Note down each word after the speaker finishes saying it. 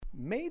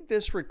Made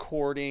this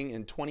recording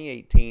in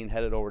 2018,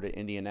 headed over to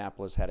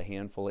Indianapolis, had a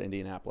handful of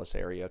Indianapolis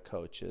area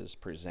coaches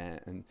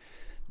present. And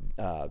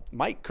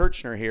Mike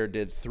Kirshcner here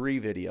did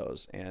 3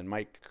 videos. And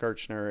Mike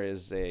Kirshcner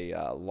is a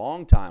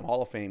longtime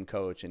Hall of Fame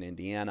coach in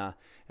Indiana.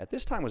 At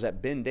this time was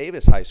at Ben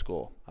Davis High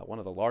School, one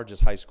of the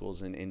largest high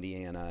schools in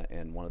Indiana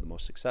and one of the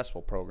most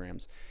successful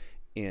programs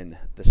in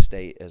the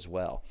state as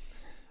well.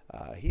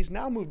 He's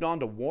now moved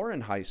on to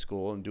Warren High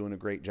School and doing a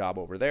great job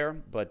over there,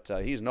 but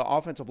he's an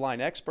offensive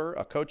line expert,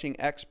 a coaching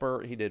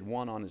expert. He did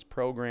 1 on his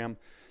program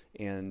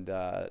and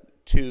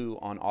 2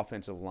 on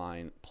offensive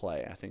line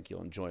play. I think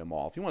you'll enjoy them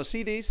all. If you want to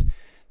see these,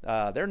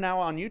 they're now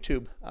on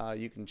YouTube.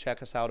 You can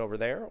check us out over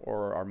there,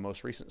 or our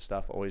most recent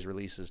stuff always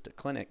releases to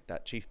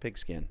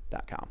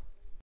clinic.chiefpigskin.com.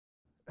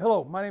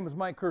 Hello, my name is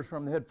Mike Kirshcner.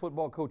 I'm the head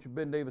football coach at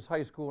Ben Davis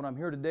High School, and I'm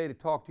here today to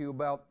talk to you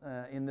about,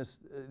 in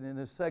this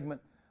segment,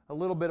 a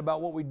little bit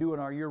about what we do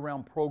in our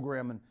year-round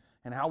program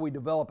and how we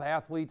develop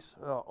athletes,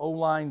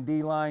 O-line,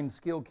 D-line,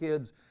 skill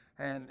kids,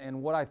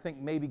 and what I think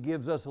maybe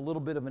gives us a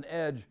little bit of an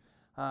edge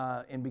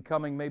in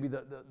becoming maybe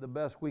the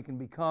best we can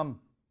become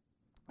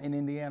in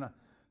Indiana.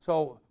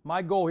 So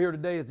my goal here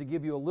today is to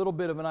give you a little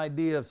bit of an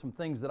idea of some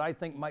things that I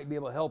think might be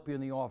able to help you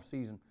in the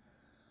off-season.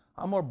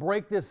 I'm going to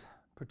break this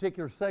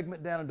particular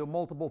segment down into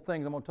multiple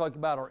things. I'm going to talk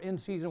about our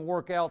in-season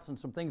workouts and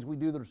some things we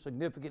do that are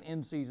significant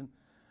in-season.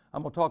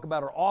 I'm going to talk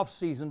about our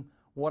off-season,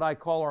 what I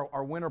call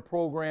our winter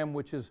program,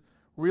 which is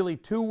really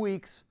 2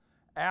 weeks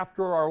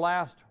after our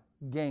last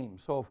game.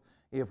 So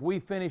if we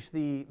finish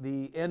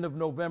the end of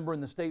November in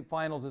the state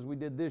finals as we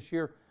did this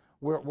year,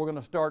 we're going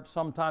to start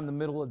sometime the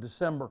middle of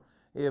December.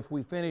 If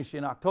we finish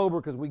in October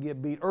because we get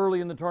beat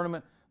early in the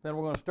tournament, then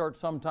we're going to start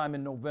sometime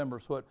in November.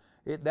 So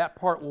that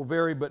part will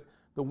vary, but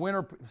the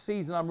winter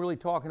season I'm really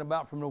talking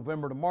about from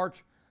November to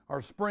March.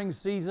 Our spring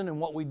season and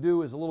what we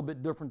do is a little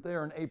bit different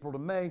there in April to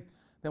May.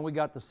 Then we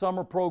got the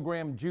summer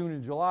program, June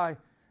and July,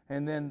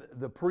 and then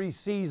the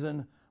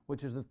preseason,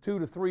 which is the 2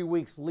 to 3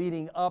 weeks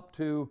leading up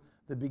to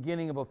the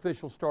beginning of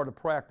official start of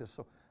practice.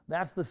 So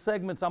that's the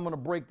segments I'm going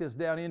to break this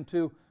down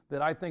into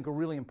that I think are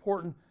really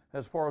important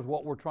as far as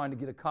what we're trying to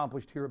get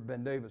accomplished here at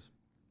Ben Davis.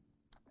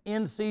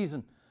 In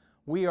season,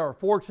 we are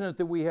fortunate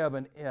that we have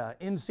an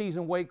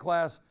in-season weight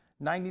class.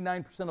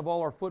 99% of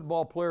all our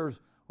football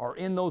players are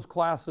in those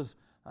classes.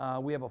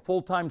 We have a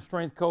full-time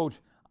strength coach.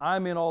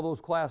 I'm in all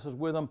those classes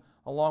with them,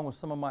 along with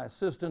some of my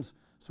assistants.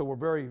 So we're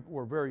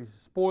very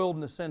spoiled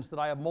in the sense that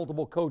I have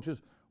multiple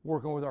coaches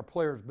working with our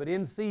players. But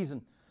in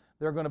season,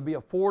 they're going to be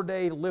a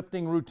 4-day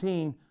lifting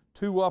routine,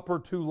 2 upper,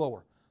 2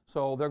 lower.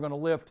 So they're going to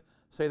lift,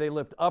 say they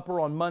lift upper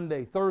on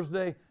Monday,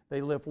 Thursday,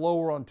 they lift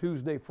lower on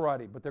Tuesday,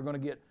 Friday. But they're going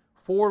to get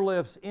 4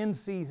 lifts in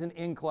season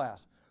in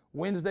class.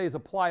 Wednesday is a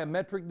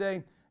plyometric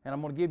day, and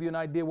I'm going to give you an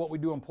idea what we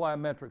do in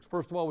plyometrics.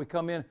 First of all, we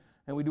come in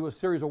and we do a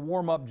series of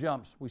warm-up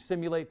jumps. We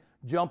simulate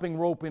jumping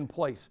rope in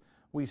place.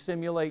 We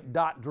simulate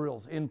dot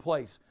drills in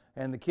place.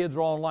 And the kids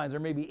are all in lines.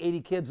 There may be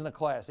 80 kids in a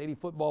class, 80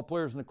 football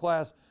players in a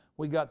class.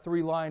 We got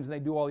 3 lines and they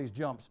do all these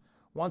jumps.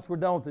 Once we're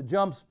done with the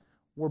jumps,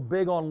 we're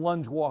big on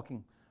lunge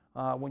walking.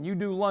 When you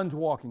do lunge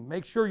walking,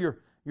 make sure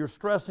you're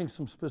stressing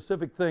some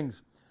specific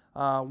things.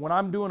 When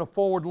I'm doing a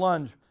forward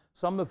lunge,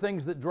 some of the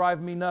things that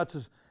drive me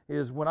nuts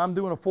is when I'm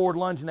doing a forward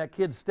lunge and that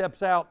kid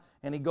steps out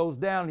and he goes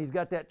down, and he's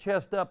got that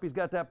chest up, he's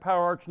got that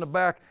power arch in the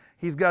back,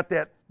 he's got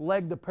that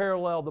leg to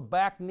parallel, the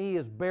back knee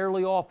is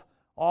barely off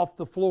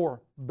the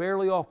floor,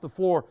 barely off the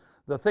floor.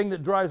 The thing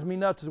that drives me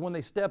nuts is when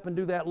they step and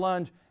do that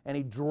lunge and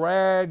he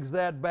drags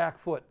that back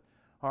foot.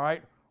 All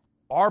right?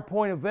 Our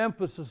point of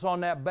emphasis on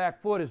that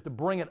back foot is to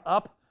bring it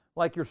up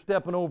like you're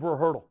stepping over a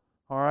hurdle.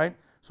 All right?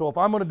 So if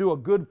I'm going to do a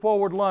good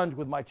forward lunge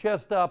with my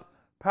chest up,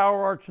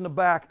 power arch in the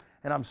back,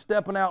 and I'm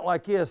stepping out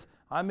like this,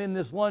 I'm in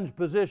this lunge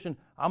position,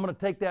 I'm going to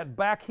take that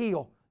back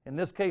heel, in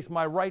this case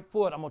my right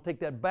foot, I'm going to take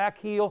that back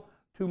heel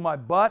to my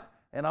butt,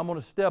 and I'm going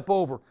to step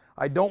over.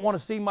 I don't want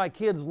to see my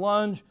kids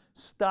lunge,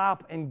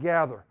 stop, and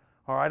gather.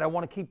 All right, I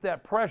want to keep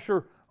that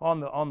pressure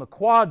on the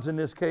quads in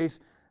this case,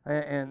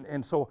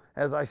 and so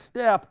as I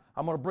step,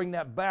 I'm going to bring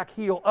that back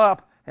heel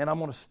up, and I'm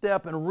going to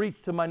step and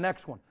reach to my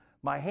next one.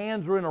 My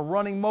hands are in a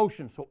running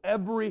motion, so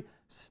every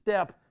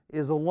step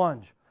is a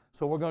lunge.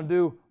 So we're going to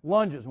do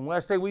lunges. And when I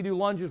say we do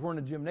lunges, we're in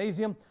a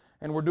gymnasium,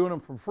 and we're doing them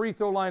from free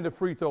throw line to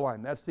free throw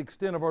line. That's the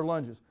extent of our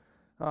lunges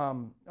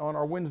on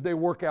our Wednesday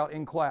workout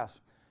in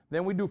class.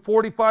 Then we do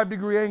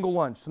 45-degree angle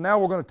lunge. So now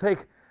we're going to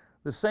take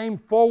the same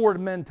forward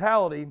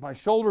mentality. My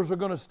shoulders are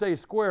going to stay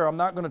square. I'm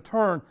not going to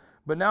turn,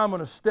 but now I'm going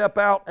to step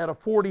out at a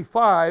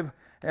 45,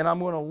 and I'm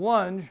going to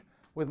lunge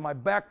with my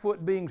back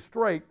foot being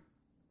straight.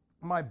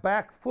 My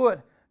back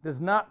foot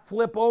does not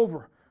flip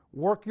over.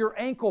 Work your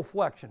ankle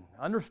flexion.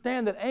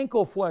 Understand that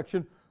ankle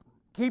flexion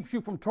keeps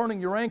you from turning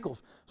your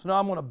ankles. So now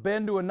I'm going to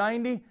bend to a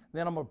 90,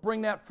 then I'm going to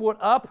bring that foot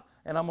up,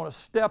 and I'm going to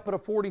step at a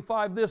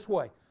 45 this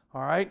way.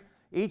 All right?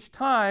 Each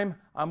time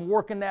I'm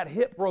working that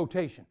hip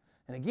rotation.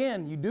 And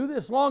again, you do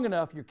this long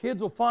enough, your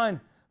kids will find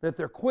that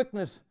their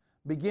quickness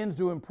begins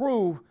to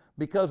improve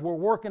because we're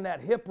working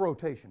that hip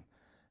rotation.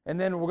 And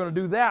then we're going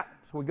to do that.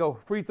 So we go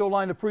free throw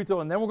line to free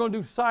throw, and then we're going to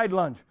do side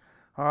lunge.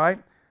 All right?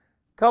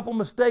 Couple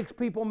mistakes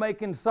people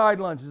make in side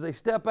lunges. They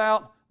step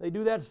out, they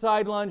do that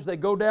side lunge, they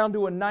go down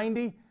to a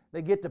 90,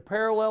 they get to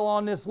parallel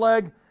on this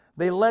leg,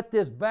 they let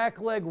this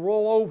back leg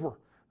roll over.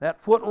 That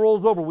foot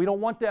rolls over. We don't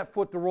want that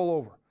foot to roll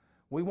over.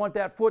 We want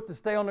that foot to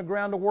stay on the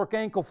ground to work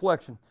ankle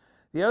flexion.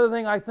 The other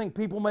thing I think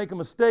people make a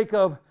mistake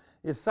of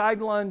is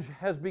side lunge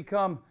has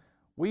become,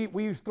 we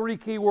use 3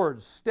 key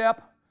words.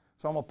 Step,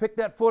 so I'm going to pick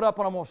that foot up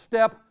and I'm going to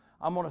step,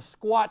 I'm going to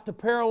squat to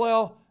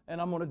parallel,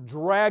 and I'm going to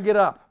drag it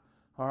up.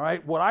 All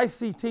right, what I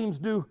see teams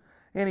do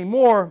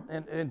anymore,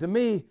 and to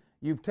me,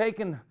 you've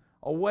taken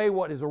away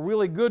what is a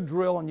really good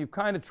drill and you've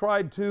kind of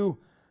tried to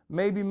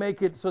maybe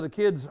make it so the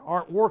kids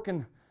aren't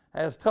working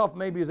as tough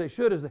maybe as they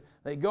should. As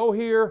they go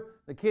here,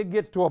 the kid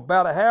gets to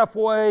about a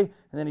halfway, and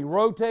then he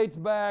rotates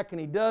back and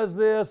he does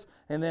this,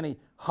 and then he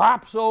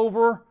hops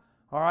over.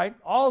 All right,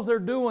 all they're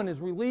doing is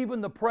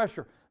relieving the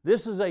pressure.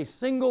 This is a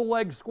single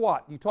leg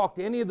squat. You talk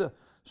to any of the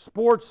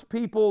sports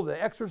people,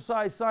 the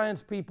exercise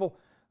science people,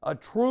 a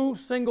true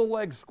single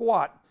leg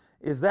squat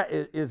is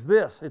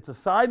this. It's a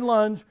side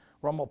lunge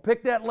where I'm going to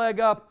pick that leg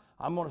up,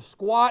 I'm going to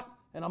squat,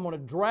 and I'm going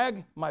to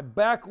drag my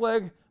back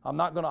leg. I'm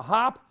not going to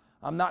hop,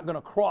 I'm not going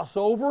to cross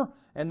over,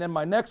 and then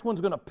my next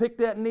one's going to pick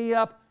that knee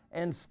up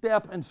and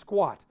step and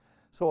squat.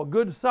 So a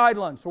good side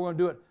lunge. So we're going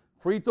to do it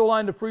free throw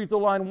line to free throw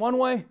line one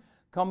way,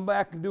 come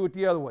back and do it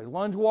the other way.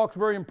 Lunge walk's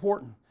very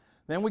important.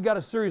 Then we got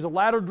a series of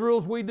ladder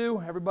drills we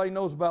do. Everybody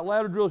knows about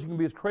ladder drills. You can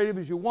be as creative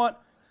as you want.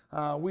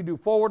 We do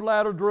forward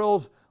ladder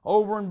drills,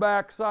 over and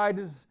back,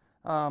 sides,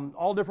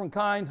 all different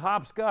kinds,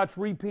 hopscotch,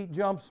 repeat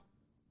jumps.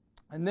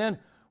 And then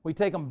we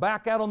take them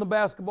back out on the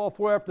basketball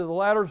floor after the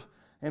ladders,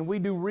 and we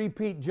do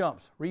repeat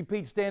jumps,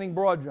 repeat standing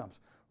broad jumps,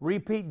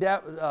 repeat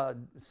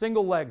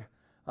single leg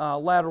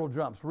lateral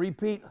jumps,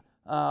 repeat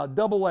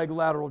double leg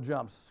lateral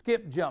jumps,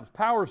 skip jumps,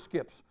 power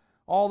skips,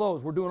 all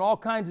those. We're doing all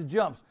kinds of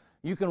jumps.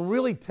 You can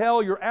really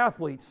tell your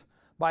athletes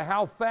by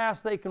how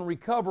fast they can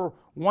recover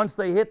once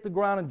they hit the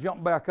ground and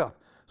jump back up.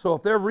 So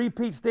if they're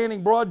repeat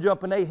standing broad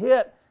jump and they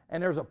hit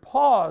and there's a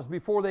pause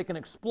before they can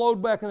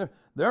explode back in there,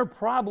 they're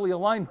probably a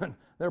lineman.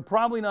 They're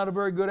probably not a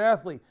very good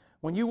athlete.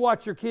 When you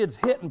watch your kids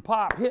hit and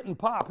pop, hit and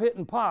pop, hit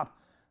and pop,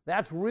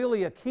 that's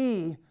really a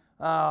key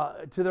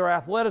to their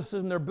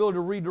athleticism, their ability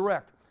to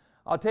redirect.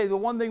 I'll tell you, the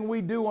one thing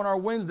we do on our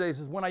Wednesdays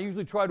is when I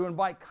usually try to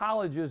invite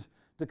colleges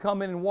to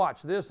come in and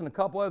watch this and a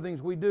couple other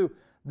things we do.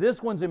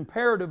 This one's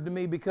imperative to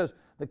me because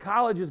the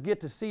colleges get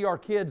to see our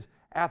kids'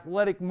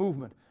 athletic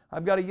movement.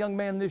 I've got a young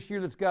man this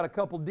year that's got a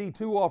couple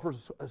D2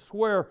 offers. I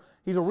swear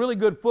he's a really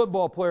good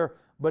football player,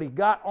 but he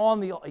got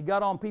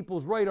on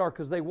people's radar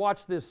because they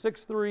watched this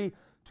 6'3",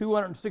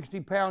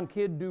 260-pound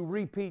kid do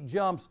repeat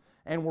jumps,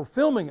 and we're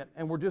filming it,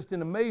 and we're just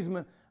in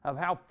amazement of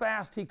how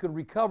fast he could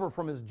recover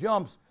from his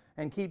jumps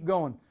and keep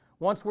going.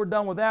 Once we're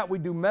done with that, we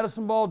do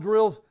medicine ball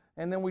drills,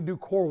 and then we do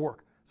core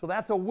work. So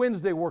that's a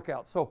Wednesday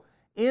workout. So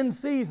in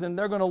season,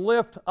 they're going to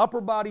lift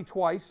upper body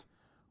twice,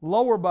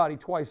 lower body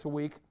twice a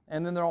week,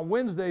 and then on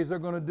Wednesdays, they're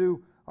going to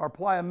do our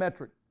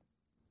plyometric.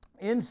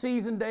 In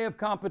season day of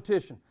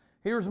competition,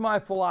 here's my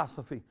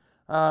philosophy.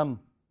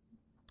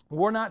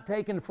 We're not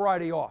taking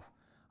Friday off.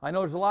 I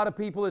know there's a lot of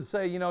people that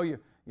say, you know,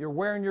 you're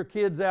wearing your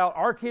kids out.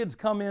 Our kids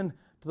come in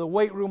to the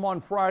weight room on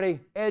Friday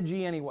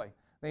edgy anyway.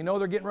 They know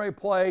they're getting ready to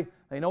play.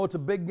 They know it's a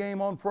big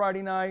game on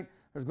Friday night.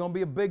 There's going to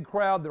be a big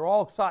crowd. They're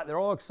all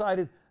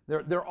excited.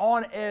 They're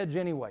on edge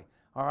anyway.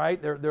 All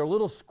right, they're a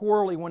little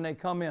squirrely when they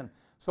come in.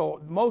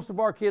 So most of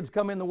our kids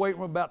come in the weight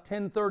room about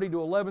 10:30 to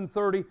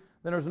 11:30.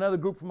 Then there's another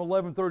group from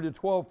 11:30 to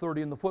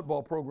 12:30 in the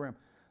football program.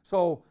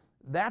 So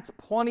that's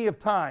plenty of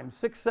time.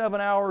 6, 7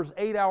 hours,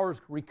 8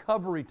 hours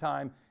recovery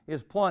time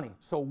is plenty.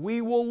 So we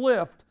will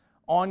lift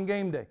on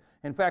game day.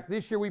 In fact,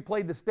 this year we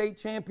played the state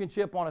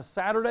championship on a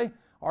Saturday.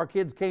 Our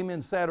kids came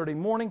in Saturday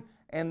morning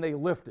and they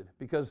lifted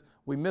because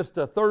we missed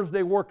a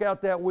Thursday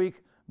workout that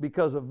week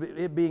because of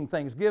it being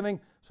Thanksgiving.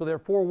 So their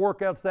 4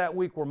 workouts that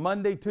week were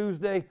Monday,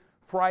 Tuesday,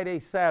 Friday,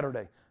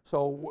 Saturday.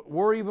 So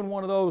we're even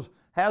one of those,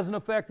 hasn't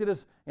affected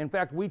us. In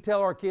fact, we tell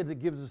our kids it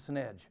gives us an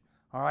edge.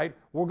 All right,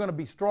 we're going to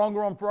be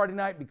stronger on Friday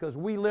night because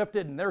we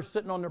lifted and they're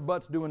sitting on their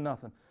butts doing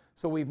nothing.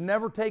 So we've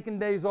never taken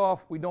days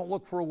off. We don't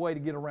look for a way to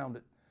get around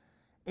it.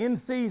 In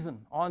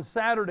season, on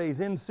Saturdays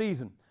in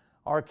season,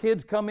 our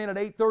kids come in at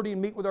 8:30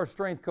 and meet with our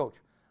strength coach.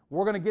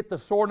 We're going to get the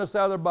soreness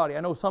out of their body. I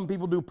know some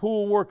people do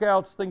pool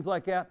workouts, things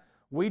like that.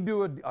 We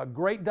do a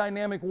great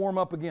dynamic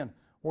warm-up again.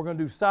 We're going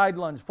to do side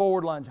lunge,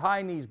 forward lunge,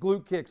 high knees,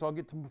 glute kicks. I'll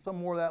get to some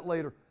more of that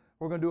later.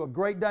 We're going to do a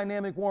great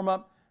dynamic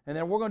warm-up, and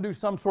then we're going to do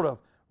some sort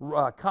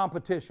of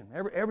competition.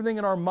 Everything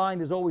in our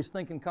mind is always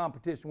thinking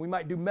competition. We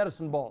might do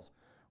medicine balls.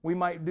 We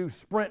might do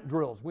sprint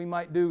drills. We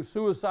might do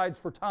suicides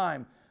for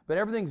time, but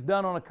everything's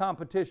done on a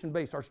competition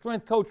base. Our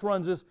strength coach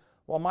runs this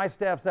while my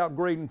staff's out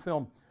grading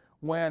film.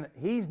 When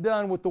he's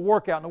done with the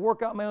workout, and the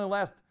workout may only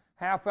last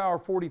half hour,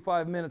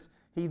 45 minutes,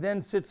 he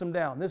then sits them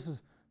down. This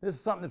is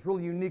something that's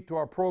really unique to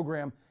our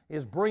program,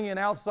 is bring an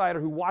outsider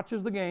who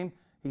watches the game.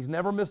 He's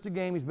never missed a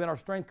game. He's been our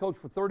strength coach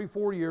for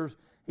 34 years.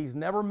 He's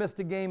never missed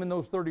a game in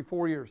those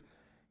 34 years.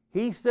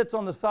 He sits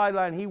on the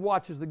sideline, he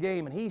watches the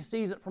game, and he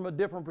sees it from a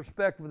different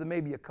perspective than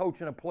maybe a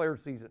coach and a player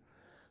sees it.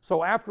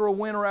 So after a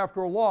win or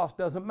after a loss,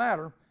 doesn't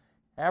matter.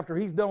 After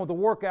he's done with the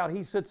workout,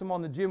 he sits them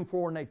on the gym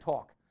floor and they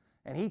talk.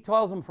 And he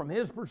tells them from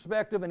his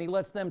perspective and he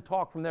lets them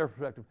talk from their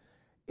perspective.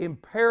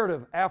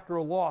 Imperative after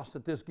a loss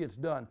that this gets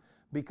done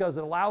because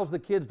it allows the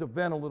kids to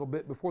vent a little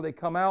bit before they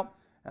come out.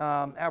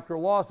 After a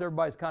loss,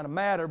 everybody's kind of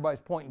mad,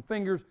 everybody's pointing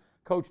fingers.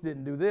 Coach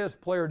didn't do this,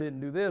 player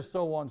didn't do this,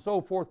 so on and so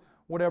forth,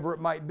 whatever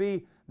it might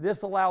be.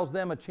 This allows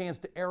them a chance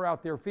to air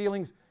out their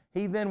feelings.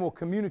 He then will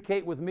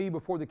communicate with me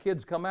before the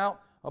kids come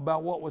out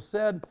about what was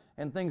said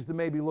and things to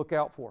maybe look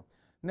out for.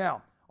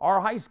 Now,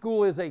 our high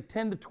school is a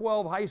 10 to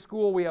 12 high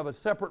school. We have a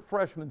separate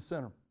freshman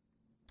center.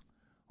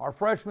 Our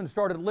freshmen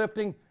started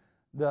lifting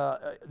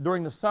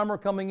during the summer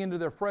coming into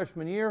their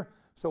freshman year,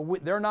 so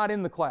they're not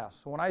in the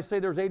class. So when I say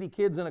there's 80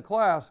 kids in a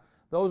class,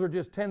 those are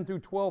just 10 through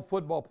 12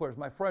 football players.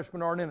 My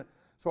freshmen aren't in it.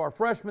 So our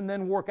freshmen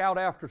then work out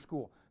after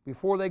school.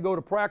 Before they go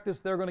to practice,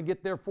 they're going to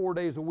get there 4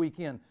 days a week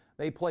in.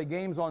 They play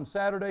games on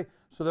Saturday,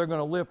 so they're going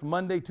to lift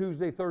Monday,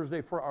 Tuesday,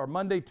 Thursday, or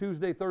Monday,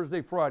 Tuesday,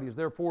 Thursday, Friday is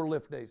their 4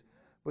 lift days.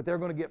 But they're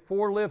going to get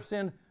 4 lifts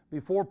in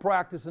before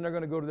practice, and they're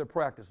going to go to their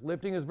practice.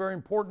 Lifting is very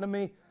important to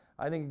me.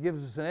 I think it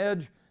gives us an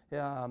edge,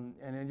 and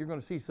you're going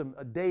to see some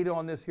data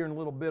on this here in a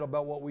little bit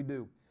about what we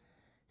do.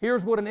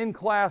 Here's what an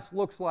in-class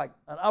looks like.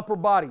 An upper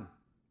body.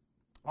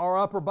 Our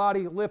upper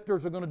body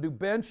lifters are going to do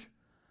bench,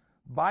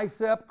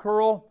 bicep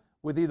curl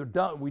with either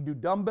we do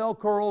dumbbell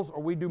curls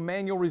or we do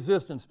manual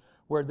resistance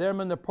where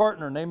them and their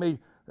partner, and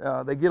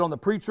they get on the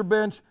preacher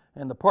bench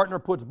and the partner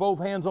puts both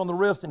hands on the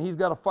wrist and he's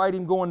got to fight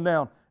him going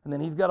down and then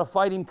he's got to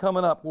fight him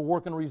coming up. We're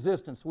working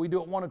resistance. So we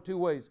do it one of 2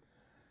 ways.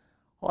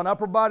 On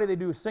upper body, they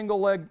do a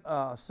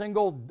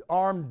single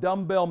arm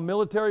dumbbell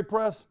military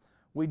press.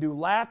 We do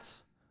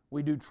lats,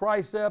 we do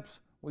triceps,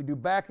 we do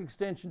back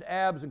extension,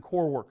 abs, and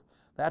core work.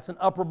 That's an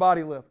upper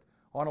body lift.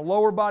 On a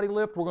lower body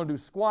lift, we're going to do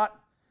squat,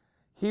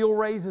 heel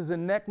raises,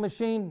 and neck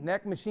machine.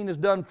 Neck machine is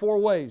done 4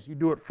 ways. You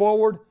do it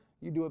forward,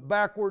 you do it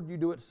backward, you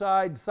do it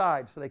side,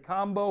 side. So they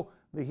combo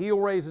the heel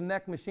raise and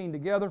neck machine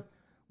together.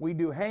 We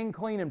do hang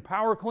clean and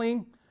power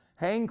clean.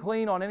 Hang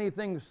clean on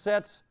anything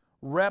sets,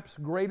 reps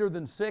greater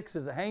than 6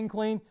 is a hang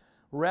clean.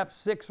 Reps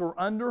 6 or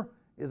under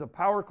is a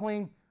power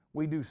clean.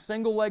 We do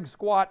single leg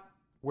squat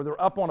where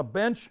they're up on a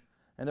bench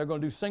and they're going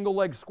to do single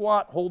leg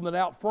squat, holding it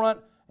out front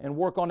and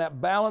work on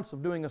that balance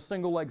of doing a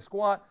single leg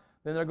squat.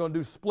 Then they're going to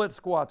do split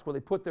squats where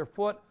they put their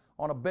foot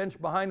on a bench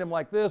behind them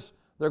like this.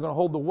 They're going to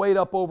hold the weight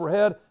up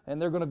overhead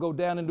and they're going to go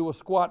down into a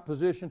squat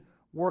position,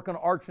 working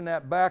arching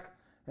that back,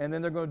 and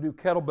then they're going to do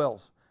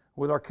kettlebells.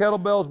 With our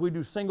kettlebells, we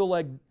do single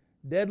leg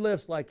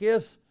deadlifts like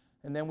this,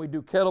 and then we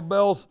do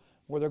kettlebells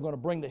where they're going to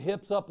bring the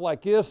hips up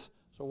like this.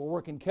 So we're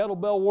working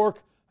kettlebell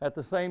work at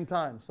the same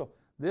time. So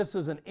this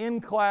is an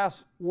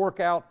in-class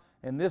workout,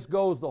 and this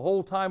goes the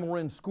whole time we're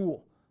in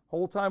school.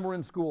 Whole time we're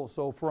in school.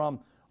 So from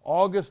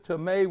August to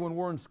May when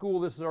we're in school,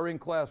 this is our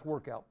in-class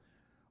workout.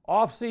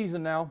 Off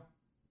season now,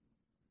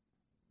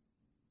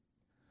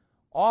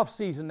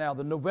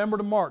 the November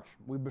to March,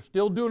 we're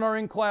still doing our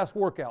in-class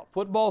workout.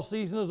 Football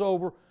season is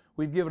over.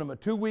 We've given them a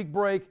 2-week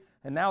break,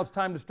 and now it's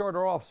time to start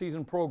our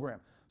off-season program.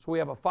 So we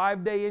have a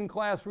 5-day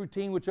in-class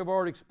routine, which I've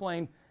already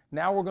explained.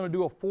 Now we're going to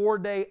do a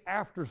 4-day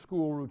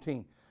after-school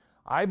routine.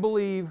 I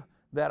believe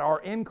that our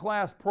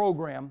in-class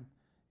program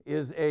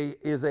is a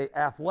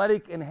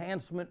athletic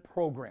enhancement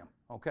program,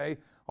 okay?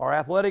 Our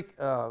athletic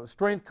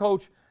strength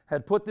coach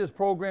had put this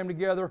program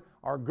together.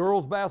 Our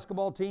girls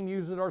basketball team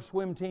uses it, our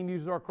swim team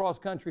uses it, our cross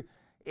country.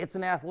 It's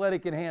an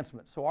athletic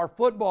enhancement. So our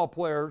football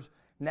players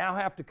now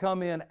have to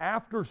come in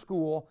after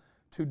school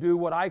to do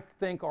what I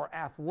think are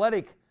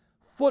athletic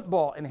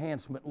football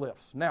enhancement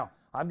lifts. Now,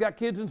 I've got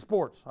kids in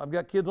sports. I've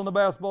got kids on the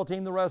basketball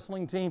team, the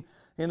wrestling team.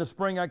 In the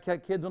spring, I've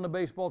got kids on the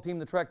baseball team,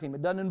 the track team.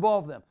 It doesn't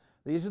involve them.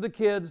 These are the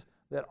kids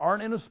that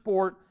aren't in a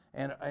sport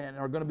and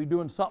are going to be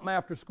doing something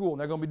after school. And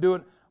they're going to be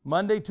doing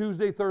Monday,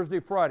 Tuesday, Thursday,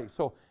 Friday.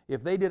 So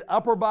if they did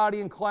upper body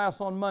in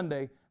class on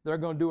Monday, they're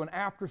going to do an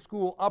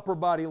after-school upper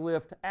body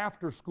lift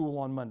after school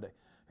on Monday.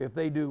 If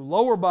they do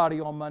lower body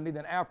on Monday,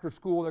 then after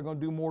school they're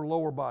going to do more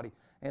lower body.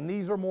 And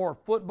these are more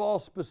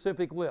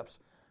football-specific lifts.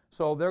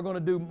 So they're going to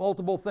do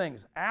multiple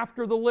things.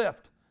 After the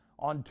lift,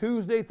 on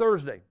Tuesday,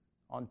 Thursday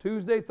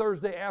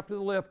after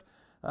the lift,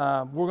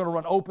 we're going to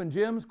run open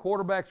gyms.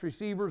 Quarterbacks,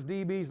 receivers,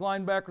 DBs,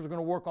 linebackers are going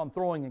to work on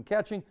throwing and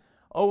catching.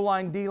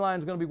 O-line, D-line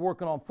is going to be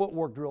working on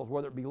footwork drills,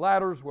 whether it be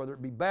ladders, whether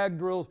it be bag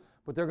drills,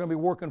 but they're going to be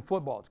working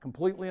football. It's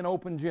completely an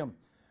open gym.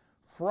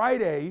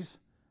 Fridays,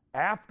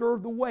 after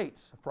the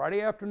weights,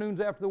 Friday afternoons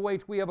after the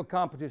weights, we have a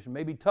competition,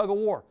 maybe tug of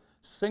war,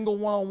 single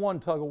one-on-one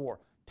tug of war,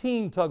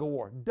 team tug of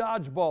war,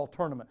 dodgeball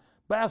tournament,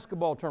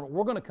 basketball tournament.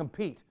 We're going to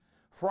compete.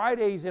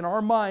 Fridays in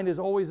our mind is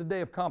always a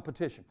day of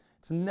competition.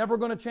 It's never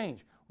going to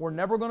change. We're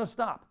never going to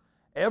stop.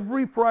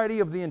 Every Friday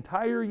of the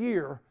entire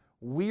year,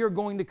 we are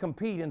going to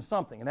compete in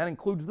something, and that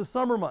includes the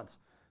summer months.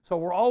 So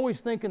we're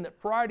always thinking that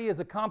Friday is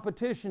a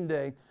competition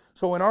day.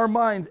 So in our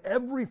minds,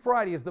 every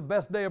Friday is the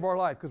best day of our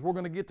life because we're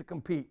going to get to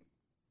compete.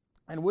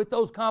 And with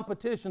those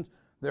competitions,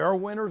 there are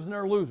winners and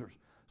there are losers.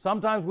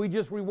 Sometimes we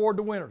just reward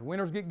the winners.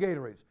 Winners get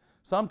Gatorades.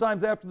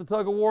 Sometimes after the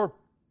tug of war,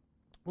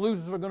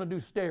 losers are going to do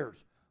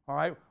stairs. All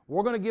right,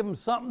 we're going to give them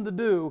something to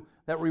do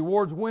that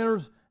rewards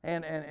winners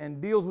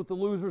and deals with the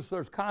losers, so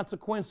there's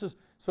consequences,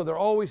 so they're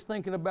always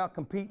thinking about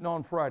competing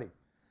on Friday.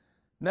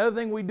 Another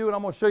thing we do, and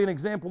I'm going to show you an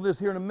example of this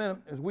here in a minute,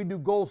 is we do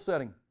goal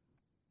setting.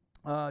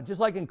 Just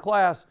like in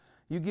class,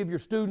 you give your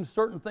students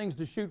certain things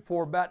to shoot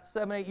for. About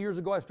 7-8 years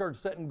ago, I started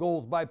setting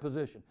goals by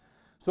position.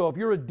 So if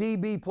you're a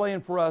DB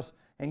playing for us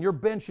and you're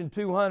benching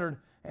 200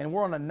 and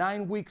we're on a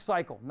 9-week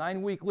cycle,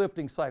 9-week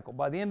lifting cycle,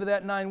 by the end of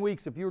that 9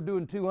 weeks, if you're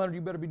doing 200,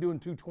 you better be doing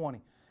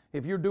 220.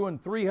 If you're doing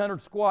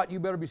 300 squat, you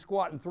better be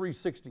squatting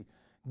 360.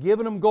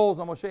 Giving them goals,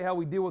 I'm going to show you how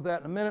we deal with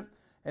that in a minute.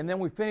 And then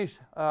we finish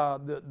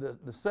the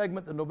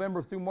segment, the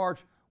November through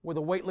March, with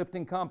a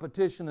weightlifting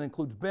competition that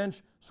includes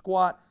bench,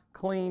 squat,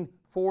 clean,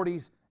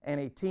 40s, and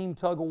a team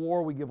tug of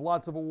war. We give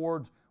lots of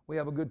awards. We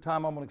have a good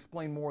time. I'm going to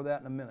explain more of that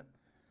in a minute.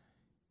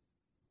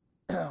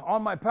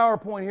 On my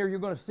PowerPoint here, you're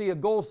going to see a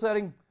goal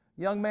setting.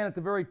 Young man at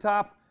the very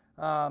top,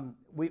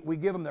 we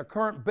give them their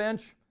current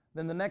bench.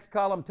 Then the next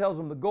column tells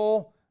them the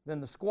goal. Then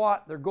the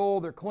squat, their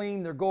goal, their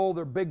clean, their goal,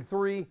 their big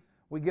three.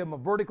 We give them a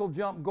vertical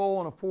jump goal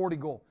and a 40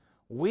 goal.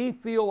 We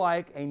feel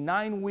like a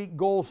 9-week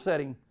goal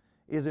setting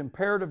is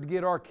imperative to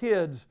get our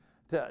kids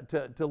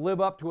to live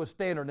up to a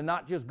standard and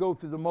not just go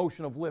through the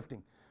motion of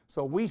lifting.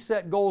 So we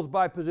set goals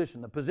by position.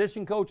 The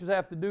position coaches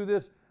have to do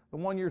this. The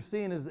one you're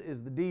seeing is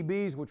the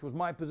DBs, which was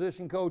my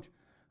position coach.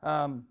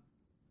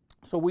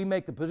 So we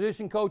make the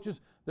position coaches.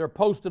 They're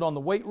posted on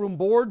the weight room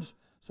boards.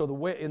 So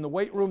in the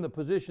weight room, the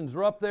positions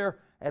are up there.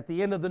 At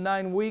the end of the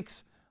 9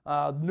 weeks,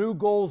 new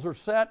goals are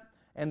set,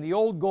 and the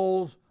old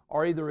goals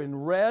are either in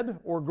red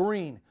or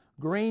green.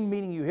 Green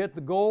meaning you hit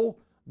the goal.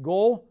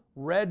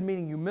 Red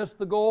meaning you missed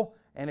the goal.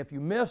 And if you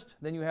missed,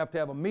 then you have to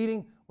have a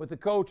meeting with the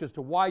coach as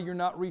to why you're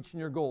not reaching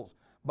your goals.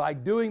 By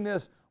doing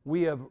this,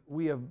 we have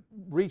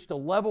reached a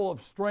level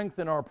of strength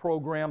in our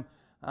program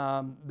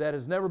that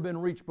has never been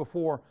reached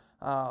before.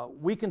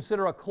 We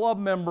consider a club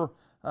member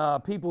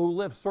people who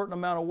lift a certain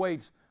amount of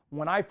weights.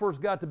 When I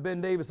first got to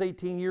Ben Davis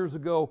 18 years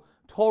ago,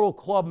 total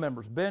club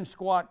members, bench,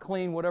 squat,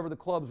 clean, whatever the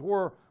clubs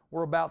were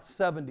about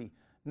 70.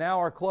 Now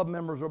our club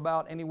members are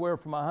about anywhere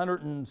from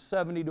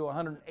 170 to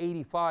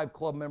 185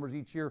 club members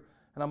each year,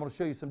 and I'm going to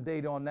show you some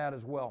data on that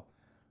as well.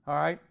 All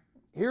right,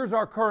 here's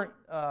our current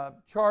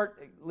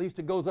chart. At least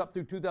it goes up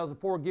through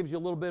 2004. It gives you a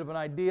little bit of an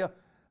idea.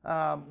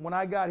 When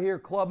I got here,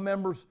 club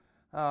members,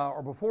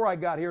 or before I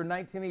got here in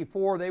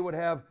 1984, they would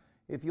have,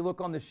 if you look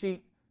on the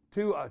sheet,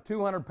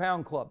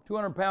 200-pound club.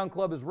 200-pound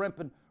club is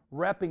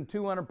repping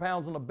 200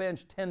 pounds on a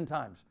bench 10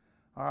 times.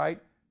 All right,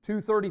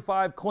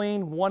 235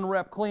 clean, 1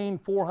 rep clean,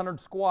 400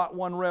 squat,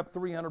 1 rep,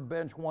 300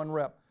 bench, 1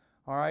 rep.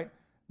 All right,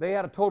 they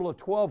had a total of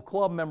 12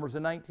 club members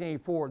in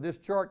 1984. This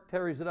chart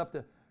carries it up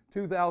to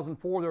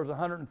 2004. There was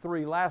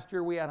 103. Last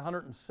year we had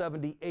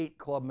 178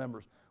 club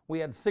members. We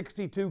had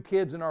 62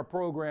 kids in our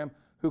program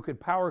who could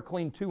power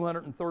clean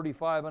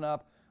 235 and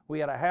up. We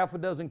had a half a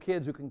dozen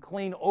kids who can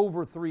clean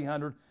over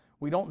 300.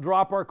 We don't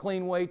drop our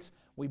clean weights.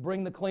 We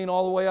bring the clean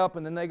all the way up,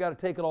 and then they got to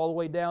take it all the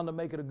way down to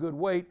make it a good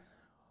weight.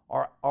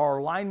 Our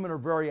linemen are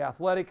very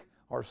athletic.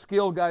 Our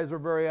skill guys are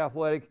very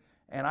athletic,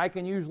 and I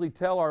can usually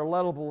tell our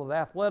level of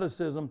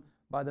athleticism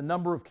by the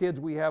number of kids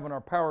we have in our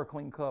power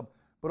clean club.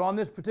 But on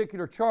this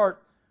particular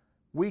chart,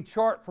 we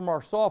chart from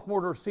our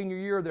sophomore to our senior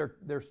year.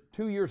 There's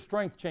 2-year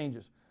strength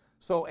changes.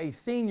 So a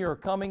senior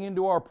coming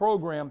into our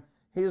program,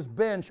 his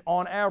bench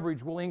on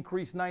average will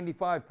increase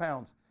 95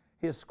 pounds.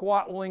 His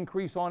squat will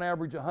increase on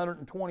average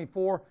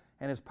 124,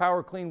 and his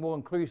power clean will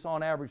increase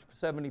on average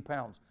 70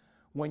 pounds.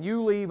 When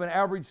you leave, an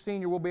average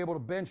senior will be able to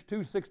bench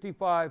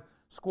 265,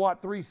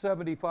 squat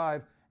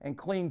 375, and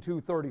clean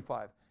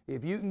 235.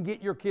 If you can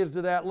get your kids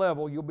to that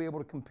level, you'll be able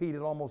to compete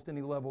at almost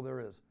any level there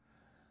is.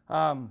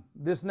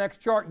 This next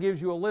chart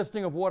gives you a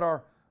listing of what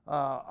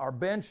our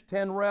bench,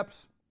 10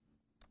 reps,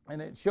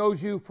 and it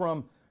shows you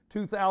from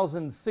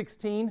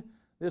 2016.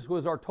 This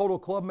was our total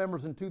club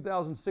members in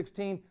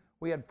 2016.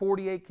 We had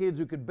 48 kids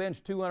who could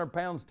bench 200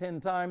 pounds 10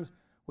 times.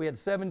 We had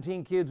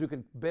 17 kids who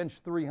could bench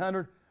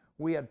 300.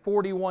 We had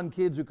 41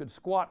 kids who could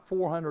squat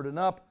 400 and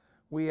up.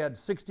 We had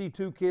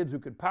 62 kids who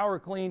could power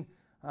clean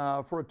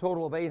for a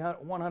total of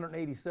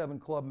 187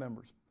 club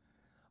members.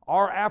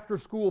 Our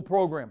after-school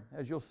program,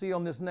 as you'll see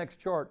on this next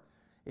chart,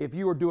 if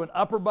you are doing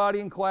upper body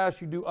in class,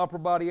 you do upper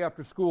body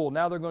after school.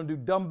 Now they're going to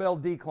do dumbbell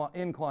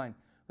incline.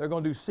 They're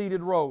going to do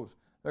seated rows.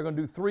 They're going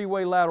to do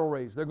 3-way lateral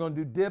raise. They're going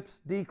to do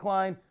dips,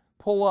 decline,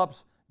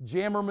 pull-ups,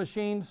 jammer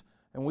machines.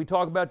 And we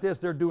talk about this,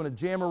 they're doing a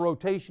jammer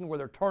rotation where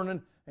they're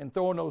turning and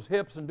throwing those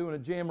hips and doing a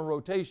jammer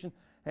rotation.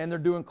 And they're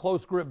doing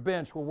close grip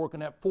bench. We're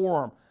working that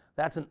forearm.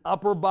 That's an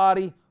upper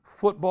body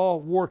football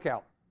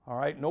workout. All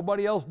right,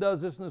 nobody else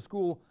does this in the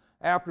school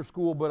after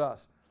school but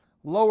us.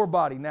 Lower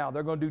body now,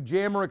 they're going to do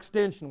jammer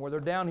extension where they're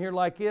down here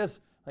like this.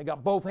 They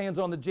got both hands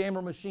on the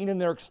jammer machine and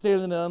they're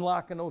extending and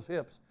unlocking those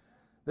hips.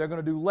 They're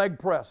going to do leg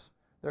press.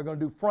 They're going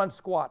to do front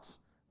squats,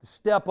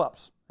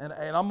 step-ups. And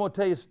I'm going to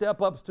tell you,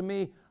 step-ups to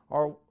me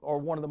are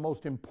one of the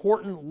most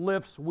important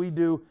lifts we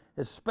do,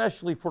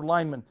 especially for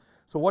linemen.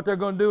 So what they're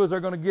going to do is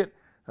they're going to get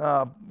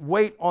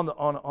weight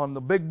on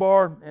the big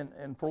bar,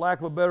 and for lack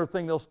of a better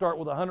thing, they'll start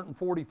with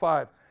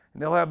 145,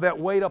 and they'll have that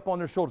weight up on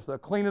their shoulders. They'll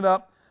clean it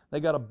up. They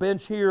got a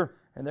bench here,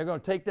 and they're going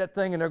to take that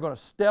thing and they're going to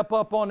step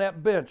up on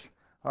that bench.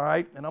 All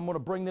right, and I'm going to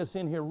bring this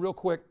in here real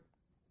quick.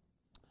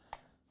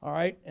 All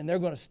right, and they're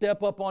going to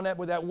step up on that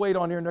with that weight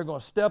on here, and they're going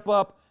to step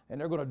up, and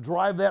they're going to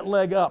drive that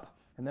leg up,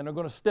 and then they're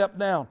going to step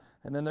down,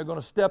 and then they're going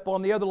to step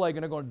on the other leg,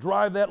 and they're going to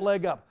drive that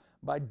leg up.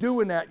 By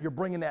doing that, you're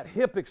bringing that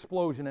hip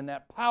explosion, and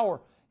that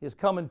power is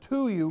coming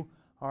to you,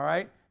 all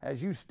right,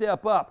 as you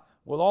step up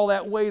with all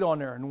that weight on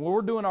there. And when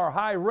we're doing our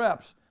high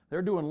reps,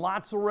 they're doing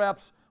lots of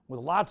reps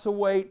with lots of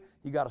weight.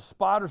 You got a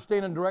spotter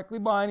standing directly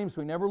behind him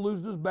so he never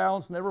loses his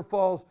balance, never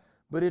falls,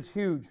 but it's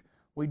huge.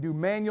 We do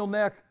manual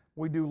neck,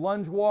 we do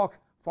lunge walk,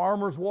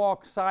 farmer's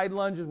walk, side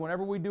lunges.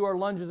 Whenever we do our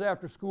lunges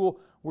after school,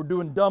 we're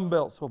doing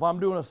dumbbells. So if I'm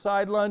doing a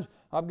side lunge,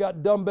 I've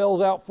got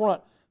dumbbells out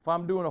front. If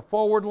I'm doing a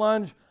forward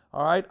lunge,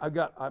 all right,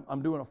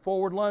 I'm doing a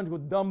forward lunge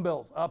with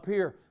dumbbells up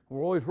here.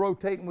 We're always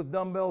rotating with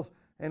dumbbells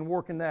and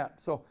working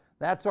that. So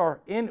that's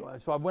our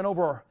so I went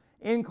over our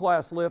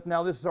in-class lift.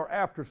 Now this is our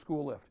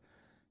after-school lift.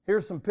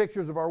 Here's some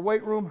pictures of our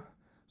weight room,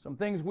 some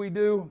things we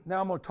do.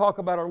 Now I'm going to talk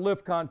about our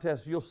lift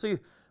contest. You'll see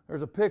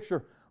there's a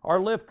picture. Our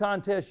lift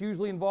contest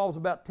usually involves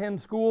about 10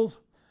 schools.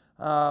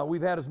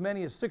 We've had as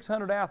many as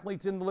 600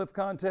 athletes in the lift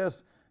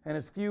contest and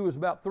as few as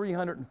about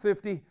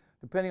 350,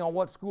 depending on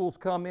what schools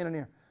come in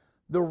here.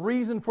 The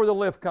reason for the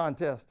lift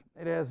contest,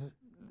 it has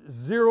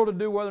zero to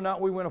do whether or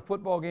not we win a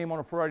football game on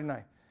a Friday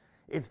night.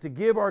 It's to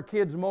give our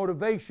kids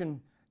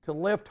motivation to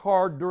lift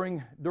hard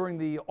during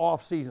the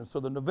off season. So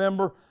the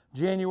November,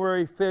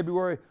 January,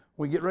 February,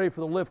 we get ready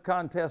for the lift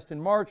contest in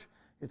March.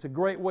 It's a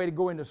great way to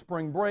go into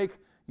spring break.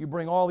 You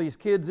bring all these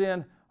kids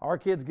in, our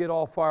kids get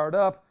all fired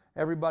up,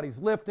 everybody's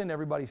lifting,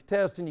 everybody's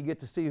testing, you get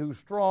to see who's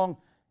strong.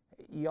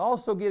 You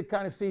also get to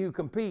kind of see who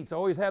competes. I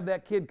always have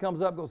that kid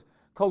comes up and goes,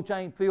 "Coach, I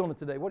ain't feeling it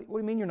today." What do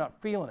you mean you're not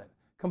feeling it?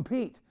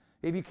 Compete.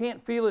 If you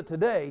can't feel it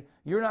today,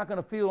 you're not going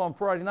to feel it on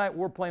Friday night.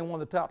 We're playing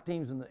one of the top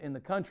teams in the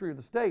country or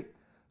the state.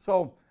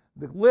 So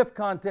the lift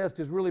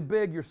contest is really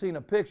big. You're seeing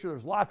a picture.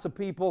 There's lots of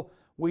people.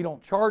 We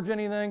don't charge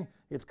anything.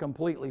 It's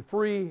completely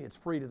free. It's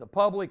free to the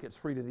public. It's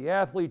free to the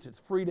athletes. It's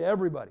free to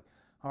everybody.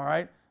 All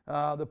right?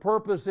 The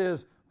purpose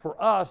is,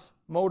 for us,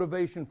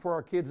 motivation for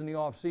our kids in the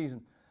off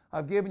season.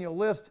 I've given you a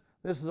list.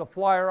 This is a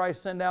flyer I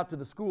send out to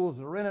the schools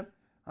that are in it.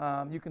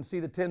 You can see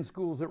the 10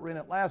 schools that were in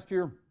it last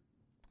year.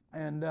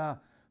 And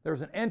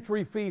there's an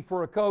entry fee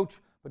for a coach,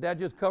 but that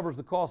just covers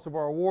the cost of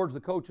our awards. The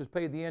coaches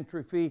pay the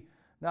entry fee,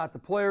 not the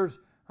players.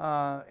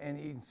 And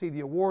you can see the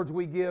awards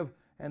we give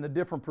and the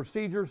different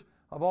procedures.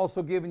 I've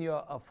also given you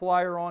a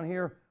flyer on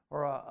here,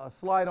 or a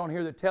slide on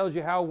here that tells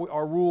you how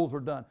our rules are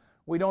done.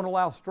 We don't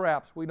allow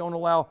straps. We don't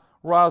allow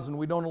rosin.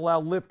 We don't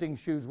allow lifting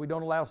shoes. We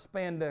don't allow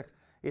spandex.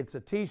 It's a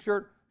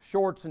t-shirt,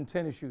 shorts, and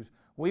tennis shoes.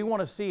 We want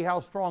to see how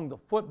strong the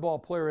football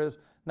player is,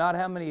 not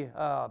how many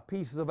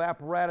pieces of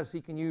apparatus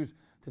he can use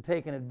to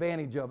take an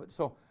advantage of it.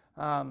 So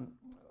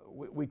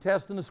we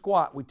test in the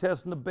squat, we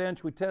test in the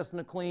bench, we test in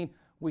the clean,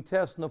 we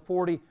test in the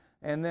 40,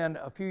 and then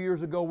a few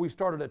years ago we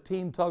started a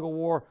team tug of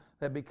war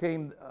that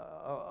became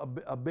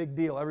a big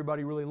deal.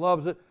 Everybody really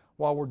loves it.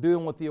 While we're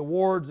dealing with the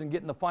awards and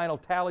getting the final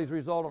tallies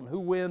result on who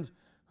wins,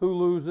 who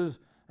loses,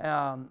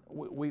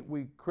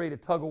 we create a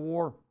tug of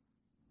war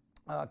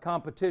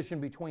competition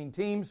between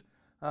teams.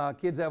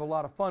 Kids have a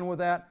lot of fun with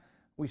that.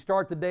 We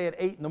start the day at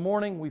 8 in the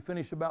morning. We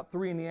finish about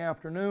 3 in the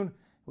afternoon.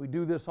 We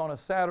do this on a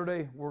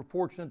Saturday. We're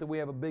fortunate that we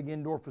have a big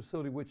indoor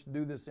facility which to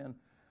do this in.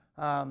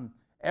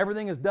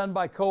 Everything is done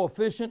by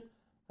coefficient.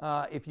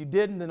 If you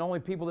didn't, then the only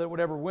people that would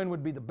ever win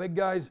would be the big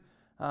guys.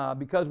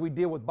 Because we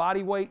deal with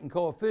body weight and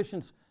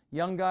coefficients,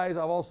 young guys,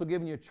 I've also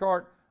given you a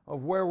chart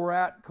of where we're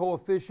at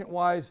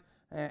coefficient-wise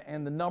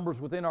and the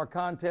numbers within our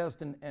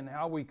contest and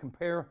how we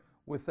compare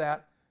with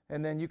that.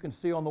 And then you can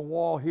see on the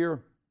wall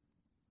here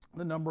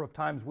the number of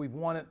times we've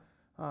won it,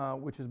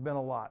 which has been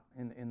a lot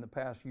in the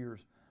past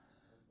years.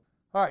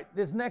 All right,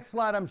 this next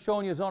slide I'm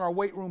showing you is on our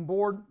weight room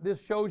board.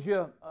 This shows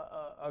you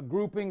a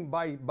grouping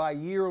by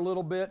year a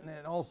little bit,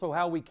 and also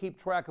how we keep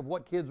track of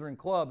what kids are in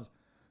clubs.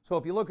 So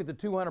if you look at the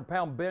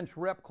 200-pound bench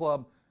rep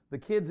club, the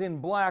kids in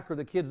black are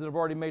the kids that have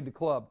already made the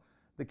club.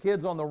 The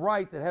kids on the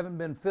right that haven't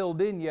been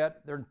filled in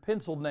yet, they're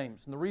penciled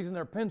names. And the reason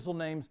they're penciled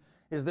names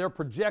is they're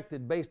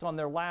projected based on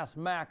their last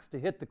max to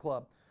hit the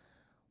club.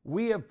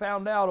 We have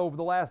found out over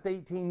the last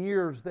 18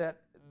 years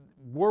that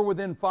we're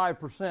within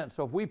 5%.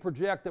 So if we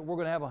project that we're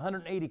going to have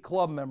 180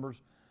 club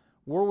members,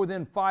 we're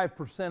within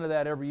 5% of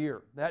that every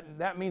year.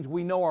 That means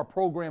we know our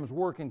program's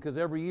working, because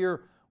every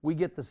year we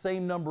get the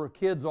same number of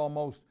kids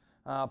almost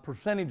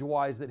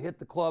percentage-wise that hit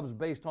the clubs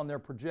based on their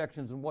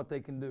projections and what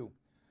they can do.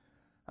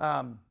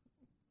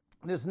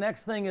 This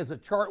next thing is a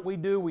chart we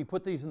do. We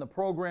put these in the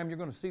program. You're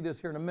going to see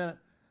this here in a minute.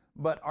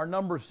 But our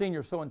number of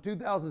seniors. So in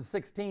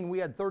 2016, we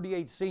had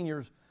 38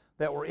 seniors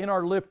that were in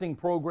our lifting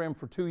program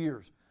for 2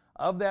 years.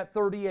 Of that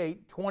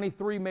 38,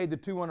 23 made the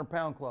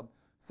 200-pound club.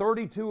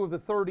 32 of the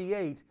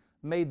 38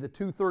 made the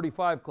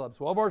 235 club.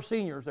 So of our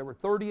seniors, there were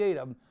 38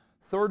 of them,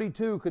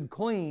 32 could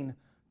clean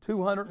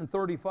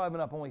 235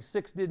 and up. Only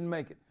 6 didn't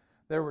make it.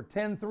 There were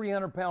 10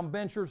 300-pound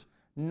benchers,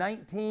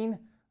 19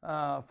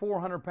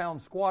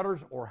 400-pound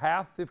squatters, or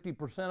half,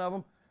 50% of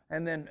them,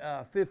 and then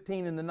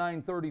 15 in the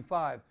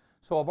 935.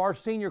 So of our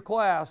senior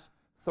class,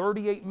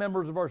 38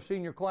 members of our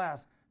senior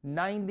class,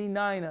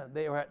 99,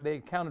 they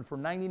accounted for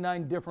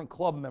 99 different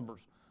club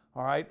members.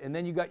 All right, and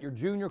then you got your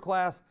junior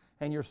class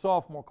and your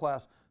sophomore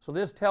class. So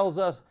this tells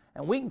us,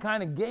 and we can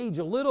kind of gauge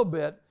a little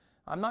bit.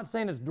 I'm not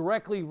saying it's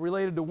directly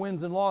related to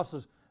wins and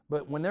losses,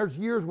 but when there's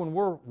years when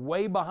we're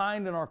way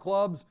behind in our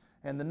clubs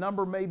and the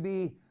number may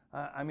be,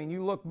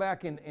 you look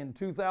back in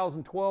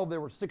 2012,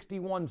 there were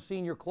 61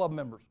 senior club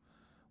members.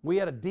 We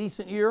had a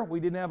decent year. We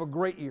didn't have a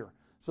great year.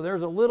 So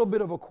there's a little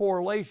bit of a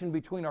correlation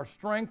between our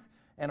strength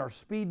and our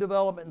speed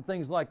development and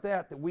things like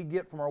that we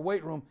get from our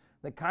weight room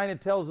that kind of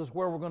tells us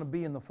where we're going to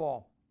be in the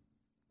fall.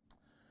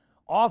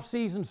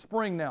 Off-season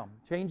spring now,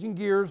 changing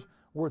gears.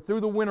 We're through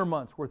the winter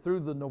months. We're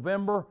through the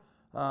November,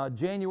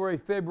 January,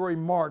 February,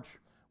 March.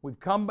 We've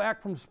come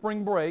back from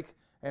spring break,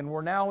 and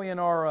we're now in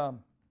our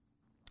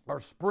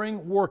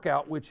spring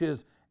workout, which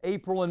is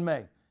April and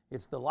May.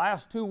 It's the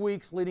last 2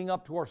 weeks leading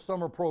up to our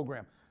summer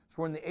program.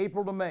 So we're in the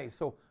April to May.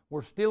 So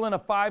we're still in a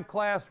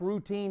 5-class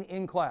routine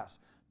in class.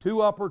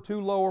 2 upper,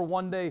 2 lower,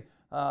 1 day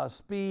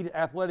speed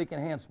athletic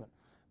enhancement.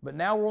 But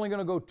now we're only going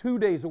to go 2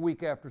 days a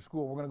week after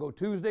school. We're going to go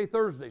Tuesday,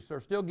 Thursday. So they're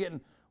still getting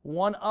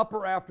 1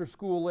 upper after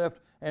school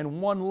lift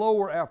and 1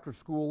 lower after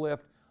school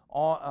lift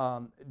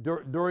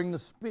during the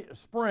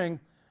spring.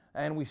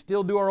 And we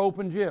still do our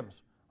open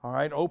gyms. All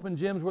right, open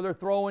gyms where they're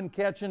throwing,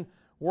 catching,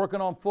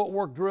 working on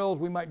footwork drills.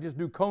 We might just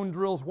do cone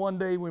drills 1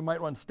 day. We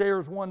might run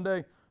stairs 1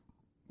 day.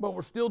 But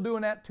we're still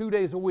doing that 2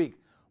 days a week.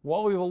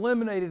 What we've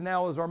eliminated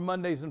now is our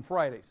Mondays and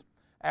Fridays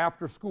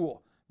after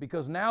school.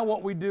 Because now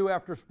what we do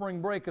after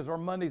spring break is our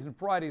Mondays and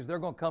Fridays, they're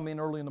going to come in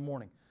early in the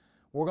morning.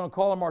 We're going to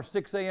call them our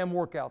 6 a.m.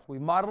 workouts. We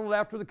modeled it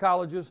after the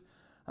colleges.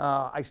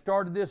 I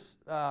started this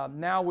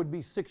now would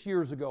be 6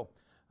 years ago.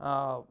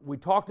 We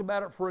talked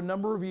about it for a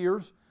number of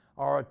years.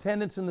 Our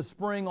attendance in the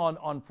spring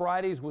on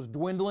Fridays was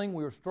dwindling.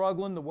 We were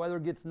struggling. The weather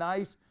gets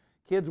nice.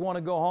 Kids want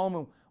to go home.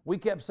 And we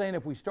kept saying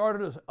if we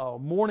started a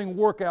morning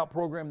workout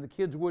program, the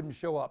kids wouldn't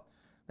show up.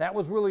 That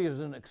was really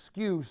as an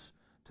excuse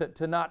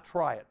to not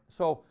try it.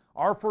 So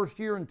our first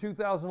year in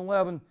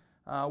 2011,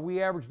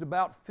 we averaged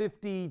about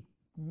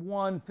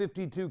 51,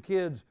 52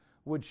 kids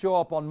would show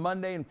up on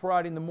Monday and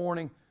Friday in the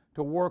morning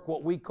to work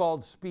what we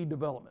called speed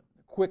development,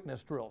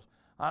 quickness drills.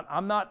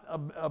 I'm not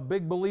a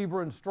big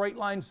believer in straight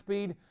line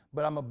speed,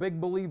 but I'm a big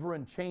believer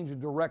in change of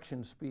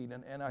direction speed,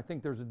 and I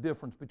think there's a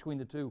difference between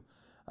the two.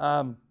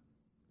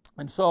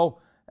 So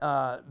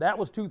that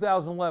was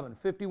 2011,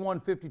 51,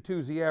 52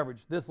 is the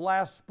average. This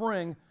last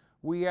spring,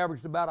 we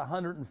averaged about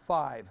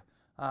 105.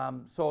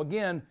 So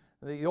again,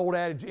 the old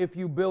adage, if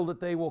you build it,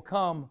 they will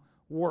come,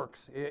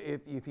 works.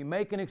 If you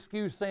make an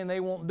excuse saying they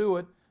won't do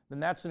it, then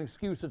that's an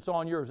excuse that's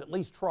on yours. At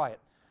least try it.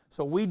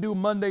 So we do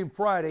Monday and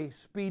Friday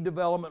speed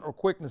development or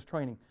quickness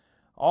training.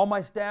 All my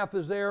staff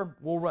is there.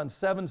 We'll run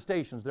 7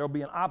 stations. There'll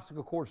be an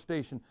obstacle course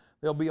station.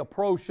 There'll be a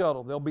pro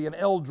shuttle. There'll be an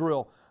L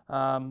drill.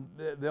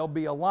 There'll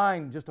be a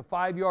line, just a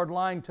 5-yard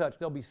line touch.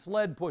 There'll be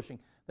sled pushing.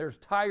 There's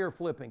tire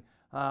flipping.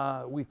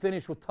 We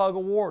finish with tug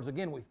of wars.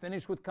 Again, we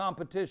finish with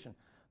competition.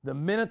 The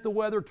minute the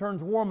weather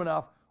turns warm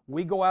enough,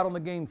 we go out on the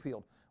game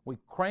field. We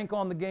crank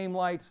on the game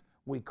lights.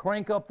 We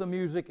crank up the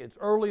music. It's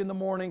early in the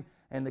morning,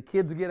 and the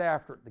kids get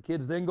after it. The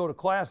kids then go to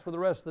class for the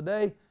rest of the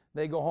day.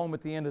 They go home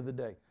at the end of the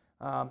day.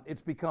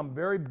 It's become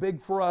very big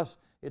for us.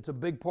 It's a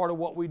big part of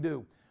what we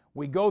do.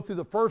 We go through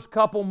the first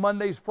couple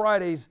Mondays,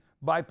 Fridays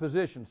by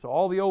position. So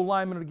all the O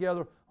linemen are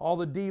together, all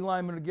the D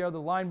linemen are together, the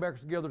linebackers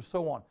together,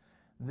 so on.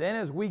 Then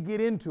as we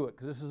get into it,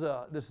 because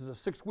this is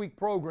a 6-week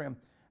program,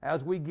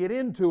 as we get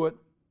into it,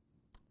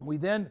 we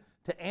then,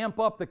 to amp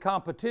up the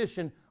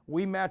competition,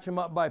 we match them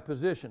up by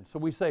position. So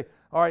we say,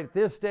 all right, at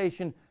this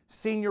station,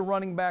 senior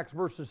running backs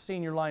versus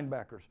senior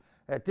linebackers.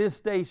 At this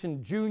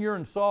station, junior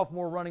and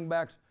sophomore running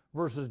backs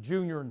versus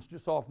junior and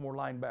sophomore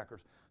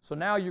linebackers. So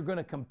now you're going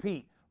to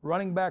compete.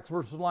 Running backs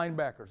versus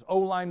linebackers,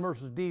 O-line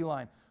versus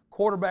D-line,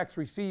 quarterbacks,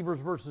 receivers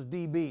versus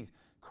DBs.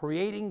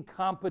 Creating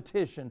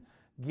competition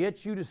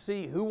gets you to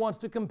see who wants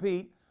to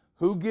compete,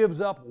 who gives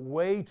up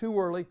way too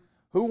early,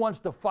 who wants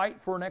to fight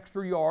for an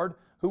extra yard,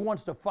 who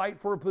wants to fight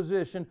for a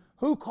position,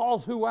 who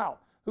calls who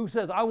out, who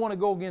says, I want to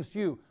go against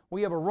you.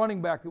 We have a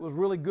running back that was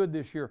really good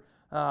this year.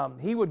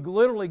 He would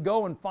literally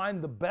go and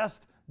find the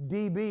best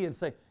DB and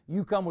say,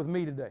 you come with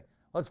me today.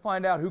 Let's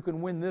find out who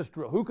can win this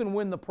drill, who can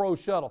win the pro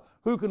shuttle,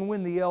 who can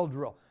win the L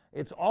drill.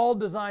 It's all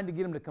designed to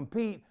get them to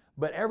compete,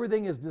 but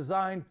everything is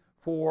designed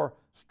for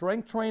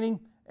strength training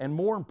and,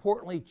 more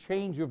importantly,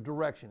 change of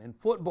direction. In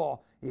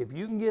football, if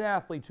you can get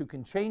athletes who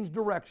can change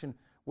direction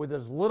with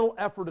as little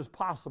effort as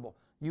possible,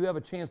 you have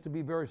a chance to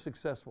be very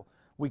successful.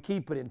 We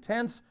keep it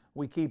intense,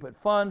 we keep it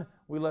fun,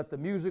 we let the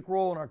music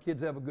roll, and our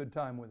kids have a good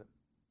time with it.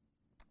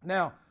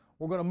 Now,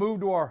 we're going to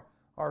move to our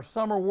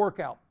summer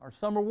workout. Our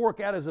summer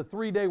workout is a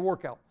 3-day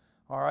workout.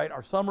 All right,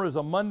 our summer is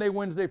a Monday,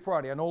 Wednesday,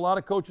 Friday. I know a lot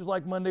of coaches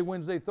like Monday,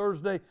 Wednesday,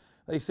 Thursday.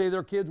 They say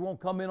their kids won't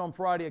come in on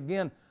Friday.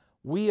 Again,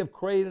 We have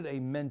created a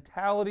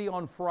mentality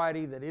on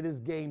Friday that it is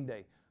game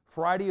day.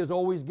 Friday is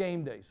always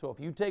game day. So if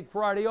you take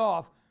Friday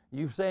off,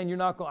 you're saying you're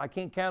not going, I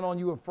can't count on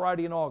you a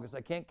Friday in August.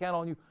 I can't count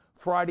on you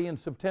Friday in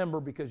September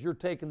because you're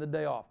taking the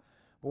day off.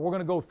 But we're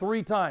going to go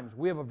 3 times.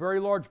 We have a very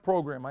large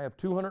program. I have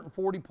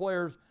 240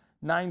 players,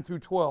 9 through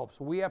 12.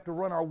 So we have to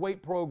run our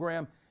weight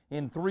program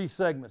in 3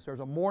 segments.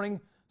 There's a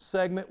morning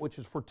segment, which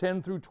is for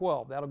 10 through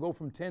 12. That'll go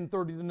from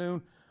 10:30 to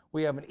noon.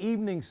 We have an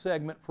evening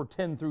segment for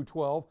 10 through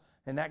 12,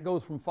 and that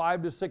goes from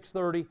 5 to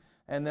 6:30.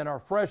 And then our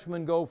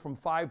freshmen go from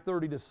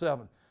 5:30 to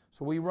 7.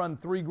 So we run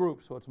 3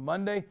 groups. So it's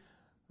Monday.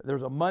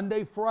 There's a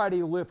Monday,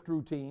 Friday lift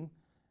routine,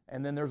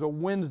 and then there's a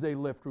Wednesday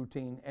lift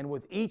routine. And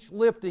with each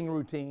lifting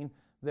routine,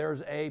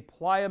 there's a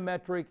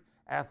plyometric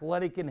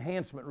athletic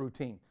enhancement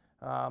routine.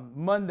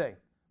 Monday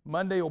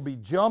will be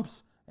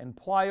jumps and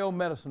plyo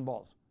medicine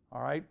balls.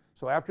 All right?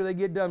 So after they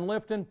get done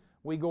lifting,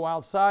 we go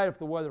outside if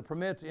the weather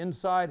permits,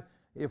 inside.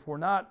 If we're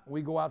not,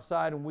 we go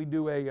outside and we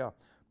do a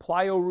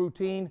plyo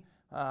routine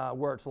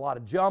where it's a lot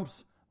of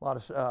jumps, a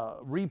lot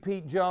of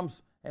repeat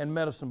jumps, and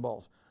medicine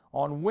balls.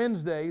 On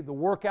Wednesday, the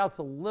workout's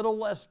a little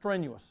less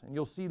strenuous, and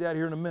you'll see that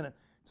here in a minute.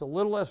 It's a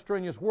little less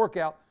strenuous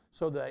workout,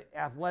 so the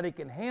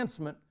athletic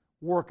enhancement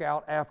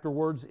workout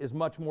afterwards is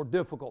much more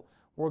difficult.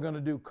 We're going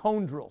to do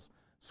cone drills,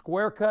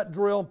 square cut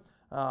drill,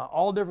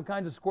 all different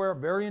kinds of square,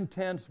 very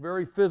intense,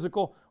 very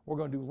physical. We're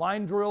going to do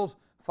line drills,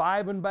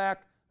 5 and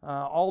back,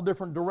 all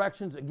different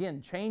directions.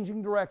 Again,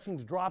 changing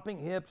directions, dropping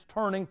hips,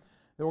 turning.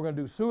 Then we're going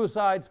to do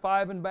suicides,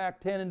 5 and back,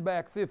 10 and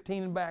back,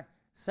 15 and back,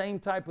 same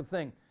type of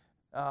thing.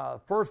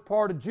 First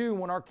part of June,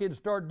 when our kids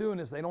start doing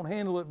this, they don't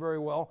handle it very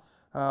well.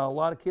 A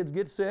lot of kids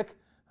get sick,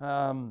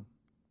 have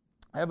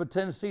a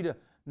tendency to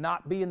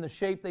not be in the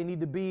shape they need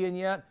to be in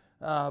yet,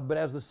 but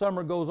as the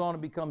summer goes on,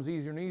 it becomes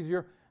easier and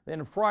easier.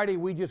 Then Friday,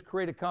 we just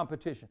create a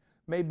competition.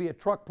 Maybe a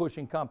truck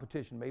pushing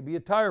competition, maybe a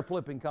tire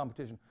flipping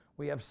competition.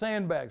 We have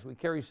sandbags, we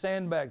carry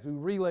sandbags, we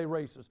relay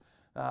races,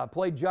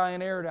 play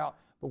giant air it out,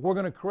 but we're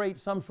going to create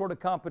some sort of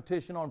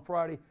competition on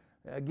Friday.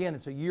 Again,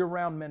 it's a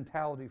year-round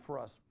mentality for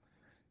us.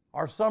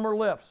 Our summer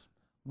lifts,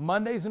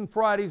 Mondays and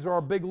Fridays are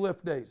our big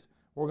lift days.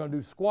 We're going to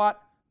do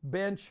squat,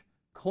 bench,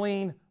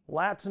 clean,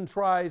 lats and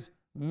tries,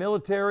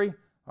 military,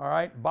 all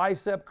right,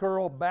 bicep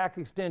curl, back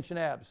extension,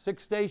 abs.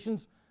 6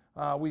 stations.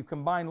 We've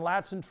combined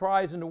lats and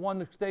tries into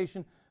 1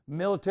 station,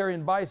 military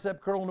and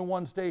bicep curl into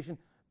 1 station,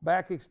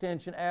 back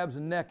extension, abs,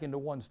 and neck into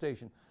 1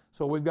 station.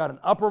 So we've got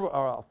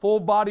a full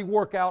body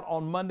workout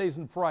on Mondays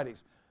and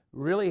Fridays.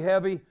 Really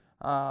heavy,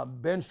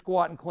 bench,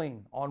 squat, and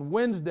clean. On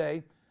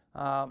Wednesday,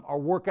 our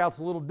workout's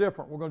a little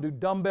different. We're going to do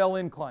dumbbell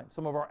incline,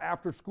 some of our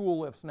after-school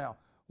lifts now,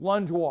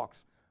 lunge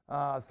walks,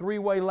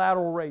 3-way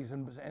lateral raise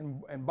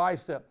and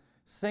bicep,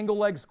 single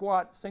leg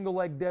squat, single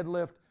leg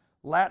deadlift,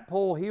 lat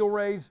pull, heel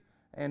raise,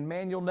 and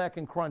manual neck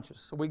and crunches.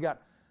 So we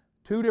got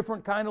 2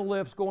 different kind of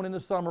lifts going in the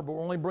summer, but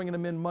we're only bringing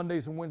them in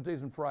Mondays and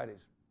Wednesdays and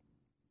Fridays.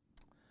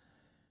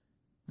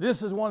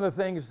 This is one of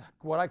the things,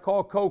 what I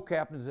call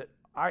co-captains, that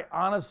I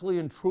honestly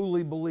and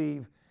truly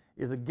believe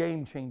is a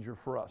game changer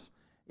for us.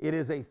 It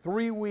is a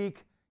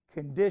 3-week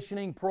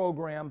conditioning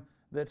program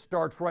that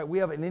starts right.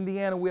 In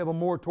Indiana, we have a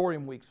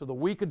moratorium week. So the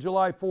week of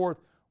July 4th,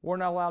 we're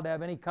not allowed to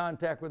have any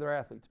contact with our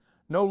athletes.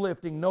 No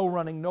lifting, no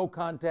running, no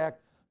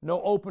contact,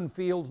 no open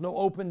fields, no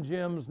open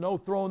gyms, no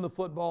throwing the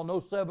football, no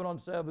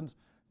 7-on-7s,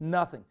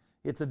 nothing.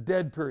 It's a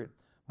dead period.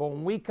 But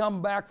when we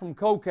come back from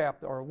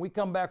co-cap, or when we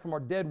come back from our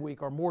dead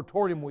week, our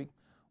moratorium week,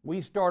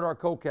 we start our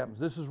co-captains.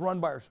 This is run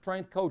by our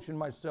strength coach and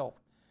myself.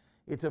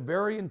 It's a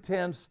very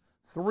intense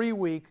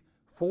 3-week,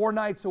 4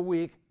 nights a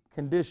week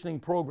conditioning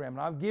program.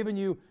 And I've given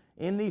you,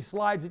 in these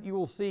slides that you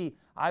will see,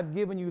 I've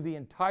given you the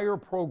entire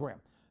program.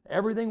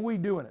 Everything we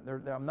do in it.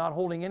 I'm not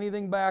holding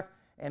anything back,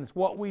 and it's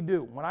what we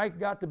do. When I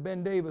got to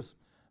Ben Davis,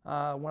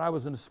 when I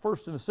was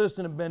first an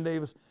assistant at Ben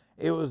Davis,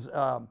 it was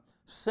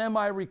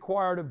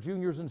semi-required of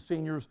juniors and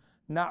seniors,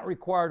 not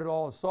required at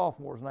all as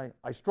sophomores, and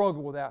I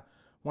struggled with that.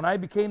 When I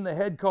became the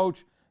head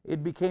coach,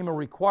 it became a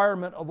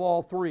requirement of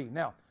all 3.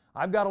 Now,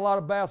 I've got a lot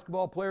of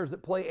basketball players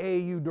that play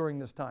AAU during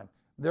this time.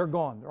 They're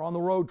gone. They're on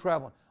the road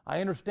traveling. I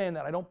understand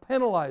that. I don't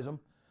penalize them,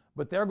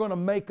 but they're going to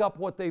make up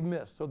what they've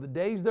missed. So the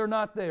days they're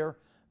not there,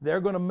 they're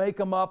going to make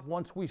them up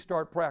once we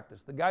start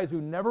practice. The guys who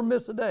never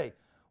miss a day,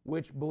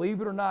 which, believe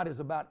it or not, is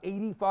about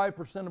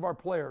 85% of our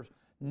players,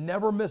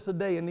 never miss a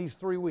day in these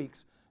 3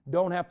 weeks,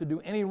 don't have to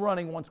do any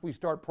running once we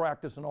start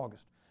practice in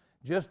August.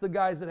 Just the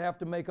guys that have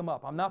to make them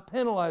up. I'm not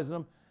penalizing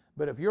them,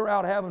 but if you're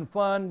out having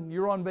fun,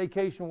 you're on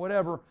vacation,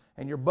 whatever,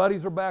 and your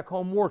buddies are back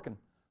home working,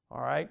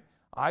 all right,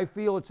 I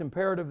feel it's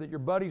imperative that your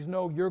buddies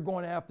know you're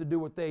going to have to do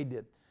what they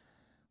did.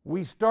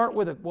 We start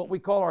with what we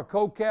call our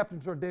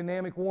co-captains or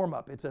dynamic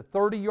warm-up. It's a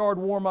 30-yard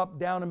warm-up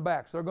down and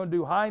back. So they're going to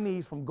do high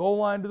knees from goal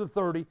line to the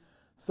 30,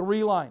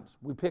 3 lines.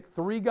 We pick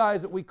 3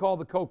 guys that we call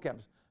the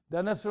co-captains.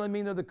 Doesn't necessarily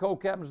mean they're the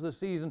co-captains of the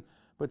season,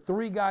 but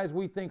 3 guys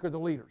we think are the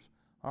leaders.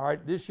 All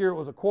right, this year it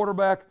was a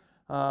quarterback,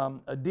 a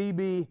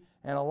DB,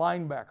 and a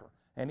linebacker.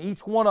 And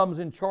each one of them is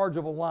in charge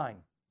of a line.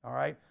 All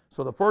right,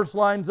 so the first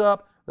line's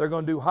up. They're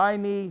going to do high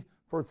knee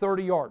for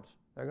 30 yards.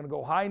 They're going to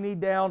go high knee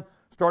down,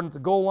 starting at the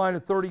goal line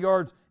at 30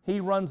 yards. He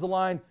runs the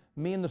line.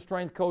 Me and the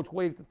strength coach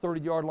wait at the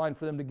 30-yard line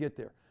for them to get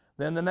there.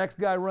 Then the next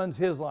guy runs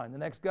his line. The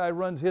next guy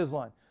runs his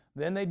line.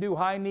 Then they do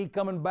high knee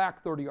coming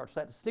back 30 yards.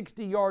 So that's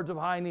 60 yards of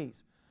high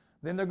knees.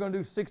 Then they're going to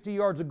do 60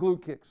 yards of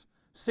glute kicks,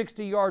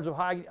 60 yards of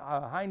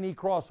high knee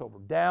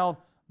crossover, down,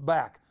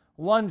 back,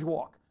 lunge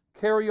walk,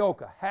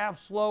 karaoke, half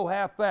slow,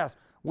 half fast.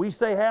 We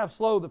say half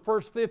slow. The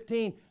first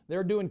 15,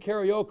 they're doing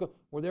karaoke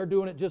where they're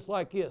doing it just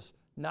like this,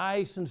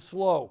 nice and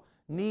slow,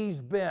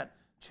 knees bent,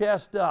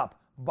 chest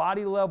up,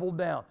 body level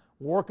down,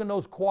 working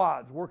those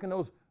quads, working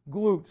those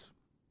glutes.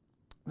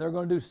 They're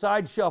going to do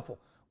side shuffle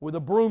with a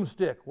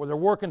broomstick where they're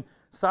working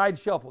side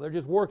shuffle. They're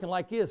just working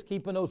like this,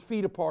 keeping those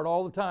feet apart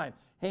all the time,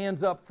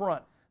 hands up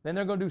front. Then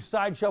they're going to do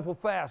side shuffle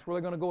fast where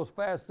they're going to go as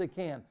fast as they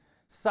can.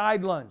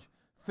 Side lunge,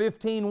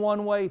 15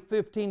 one way,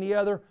 15 the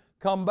other.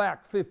 Come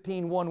back,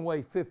 15 one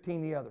way,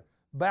 15 the other.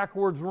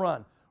 Backwards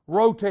run.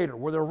 Rotator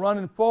where they're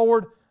running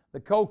forward. The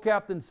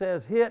co-captain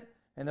says hit,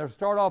 and they'll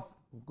start off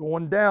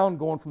going down,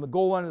 going from the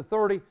goal line to the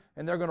 30,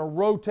 and they're going to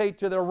rotate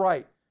to their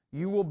right.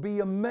 You will be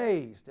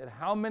amazed at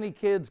how many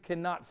kids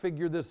cannot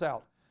figure this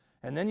out.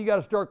 And then you got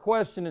to start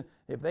questioning,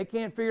 if they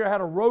can't figure out how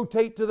to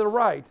rotate to the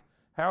right,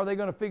 how are they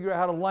going to figure out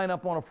how to line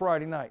up on a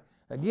Friday night?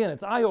 Again,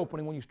 it's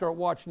eye-opening when you start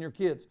watching your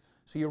kids.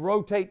 So you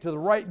rotate to the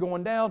right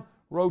going down,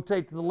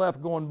 rotate to the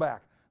left going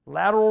back.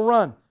 Lateral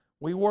run.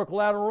 We work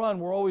lateral run.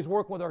 We're always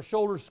working with our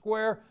shoulders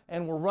square,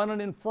 and we're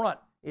running in front.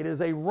 It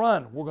is a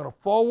run. We're going to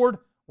forward,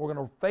 we're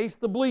going to face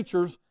the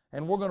bleachers,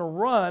 and we're going to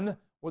run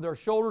with our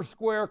shoulders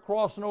square,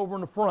 crossing over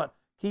in the front,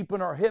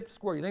 keeping our hips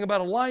square. You think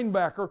about a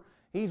linebacker,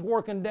 he's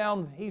working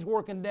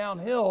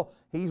downhill,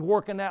 he's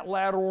working that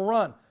lateral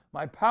run.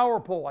 My power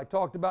pole, I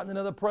talked about in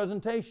another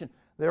presentation,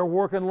 they're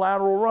working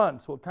lateral run,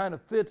 so it kind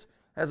of fits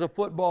as a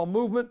football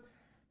movement.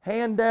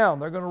 Hand down,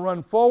 they're going to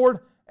run forward.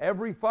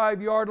 Every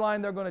 5-yard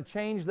line, they're going to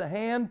change the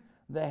hand.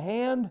 The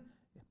hand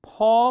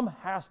palm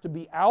has to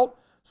be out.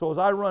 So as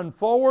I run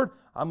forward,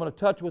 I'm going to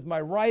touch with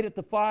my right at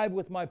the 5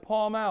 with my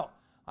palm out.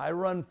 I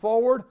run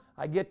forward,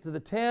 I get to the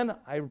 10,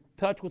 I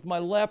touch with my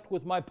left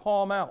with my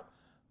palm out.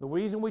 The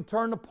reason we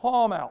turn the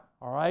palm out,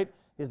 all right,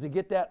 is to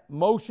get that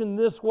motion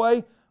this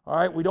way. All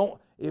right,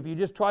 if you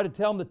just try to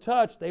tell them to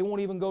touch, they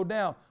won't even go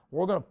down.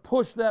 We're going to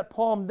push that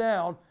palm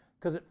down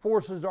because it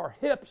forces our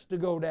hips to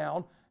go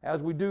down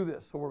as we do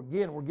this. So we're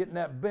getting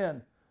that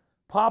bend.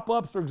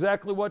 Pop-ups are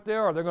exactly what they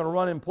are. They're going to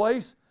run in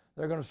place.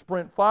 They're going to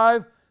sprint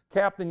 5.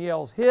 Captain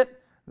yells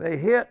hit,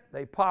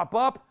 they pop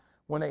up.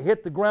 When they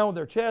hit the ground with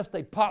their chest,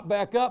 they pop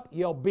back up,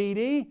 yell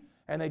BD,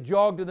 and they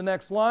jog to the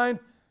next line.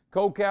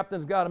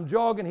 Co-captain's got them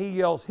jogging, he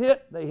yells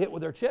hit, they hit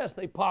with their chest,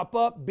 they pop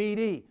up,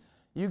 BD.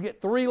 You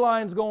get 3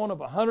 lines going of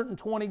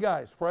 120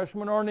 guys.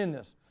 Freshmen aren't in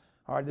this.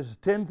 All right, this is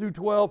 10 through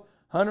 12,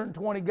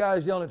 120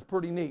 guys yelling, it's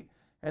pretty neat.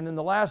 And then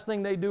the last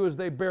thing they do is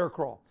they bear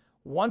crawl.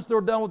 Once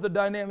they're done with the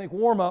dynamic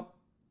warm-up,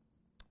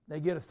 they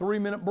get a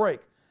 3-minute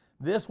break.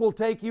 This will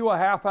take you a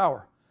half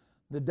hour.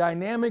 The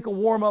dynamic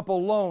warm-up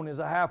alone is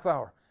a half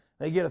hour.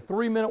 They get a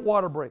 3-minute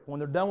water break. When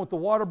they're done with the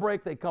water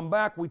break, they come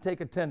back, we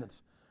take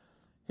attendance.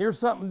 Here's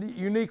something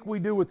unique we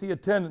do with the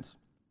attendance.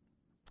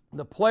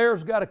 The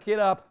players got to get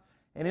up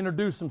and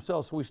introduce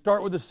themselves. So we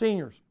start with the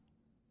seniors.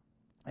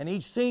 And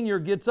each senior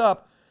gets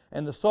up,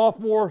 and the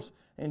sophomores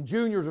and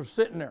juniors are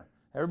sitting there.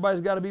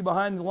 Everybody's got to be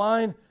behind the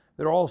line.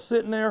 They're all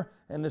sitting there,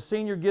 and the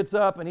senior gets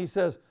up and he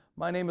says,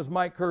 "My name is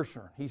Mike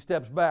Kirshcner." He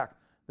steps back.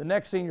 The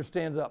next senior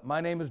stands up.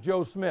 "My name is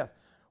Joe Smith."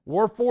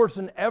 We're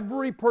forcing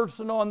every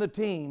person on the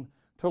team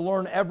to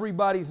learn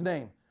everybody's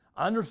name,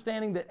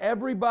 understanding that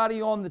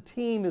everybody on the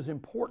team is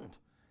important.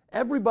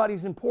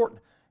 Everybody's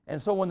important.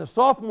 And so when the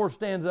sophomore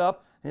stands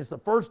up, and it's the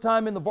first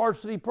time in the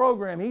varsity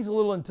program, he's a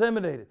little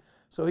intimidated.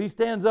 So he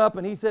stands up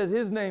and he says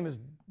his name is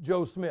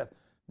Joe Smith.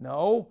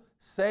 No,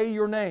 say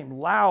your name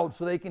loud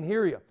so they can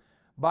hear you.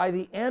 By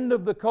the end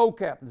of the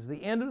co-captains,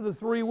 the end of the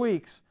 3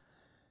 weeks,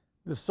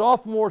 the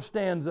sophomore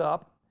stands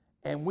up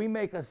and we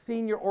make a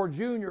senior or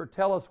junior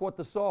tell us what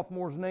the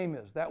sophomore's name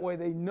is. That way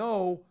they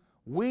know,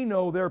 we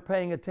know they're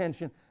paying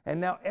attention, and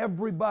now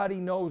everybody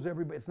knows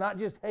everybody. It's not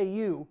just, hey,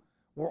 you.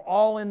 We're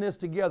all in this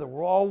together.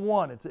 We're all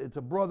one. It's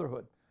a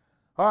brotherhood.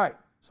 All right,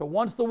 so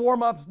once the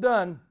warm-up's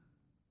done,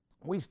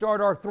 we start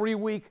our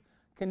 3-week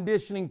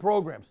conditioning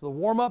program. So the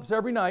warm-up's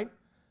every night.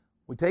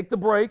 We take the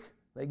break.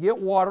 They get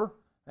water,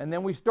 and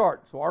then we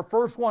start. So our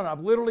first one,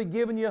 I've literally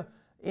given you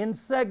in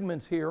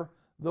segments here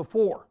the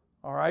 4.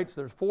 All right, so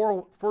there's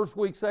 4 first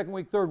week, second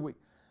week, third week.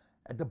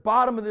 At the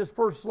bottom of this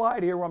first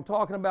slide here where I'm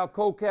talking about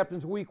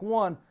co-captains week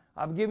 1,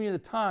 I've given you the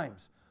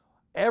times.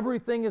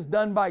 Everything is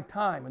done by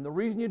time, and the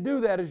reason you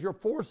do that is you're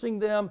forcing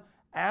them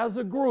as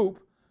a group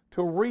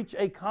to reach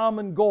a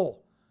common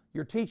goal.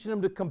 You're teaching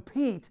them to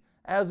compete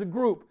as a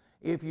group.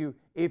 If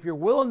you're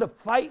willing to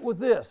fight with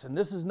this, and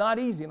this is not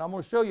easy, and I'm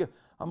going to show you,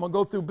 I'm going to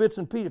go through bits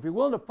and pieces. If you're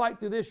willing to fight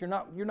through this, you're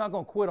not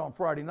going to quit on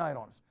Friday night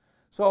on us.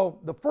 So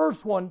the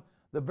first one,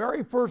 the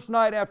very first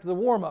night after the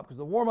warm-up, because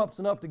the warm-up's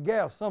enough to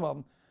gas some of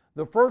them,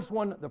 the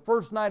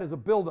first night is a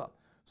build-up.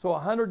 So a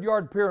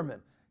 100-yard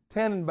pyramid,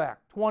 10 and back,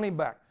 20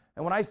 back.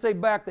 And when I say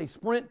back, they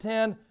sprint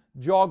 10,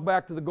 jog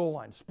back to the goal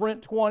line.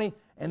 Sprint 20,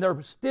 and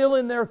they're still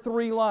in their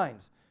 3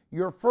 lines.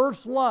 Your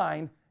first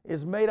line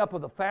is made up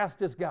of the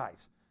fastest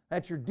guys.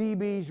 That's your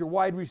DBs, your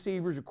wide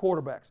receivers, your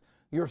quarterbacks.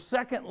 Your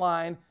second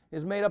line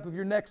is made up of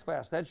your next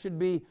fast. That should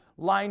be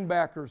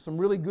linebackers, some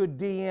really good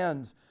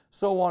DNs,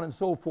 so on and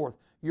so forth.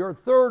 Your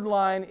third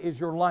line is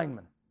your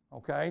linemen,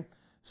 okay?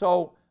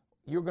 So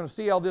you're going to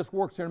see how this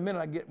works in a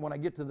minute when I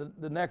get to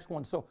the next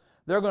one. So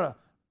they're going to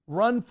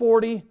run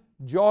 40,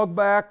 jog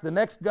back. The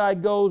next guy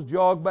goes,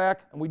 jog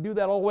back, and we do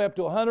that all the way up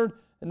to 100,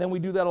 and then we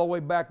do that all the way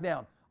back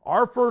down.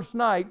 Our first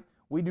night,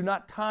 we do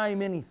not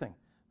time anything.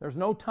 There's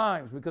no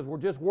times because we're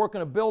just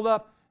working a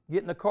build-up,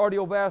 getting the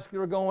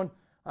cardiovascular going.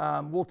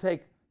 We'll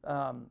take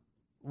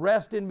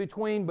rest in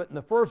between, but in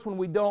the first one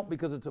we don't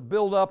because it's a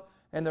build-up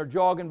and they're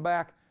jogging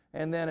back.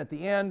 And then at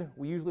the end,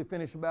 we usually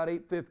finish about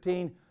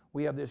 8:15.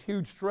 We have this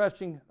huge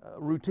stretching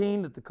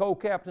routine that the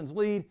co-captains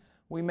lead.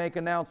 We make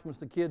announcements,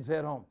 the kids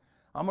head home.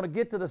 I'm going to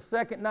get to the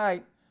second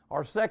night.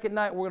 Our second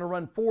night, we're going to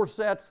run 4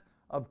 sets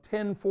of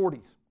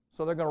 10:40s.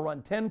 So they're going to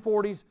run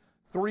 10:40s,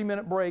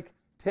 3-minute break,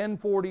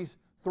 10:40s,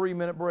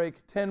 3-minute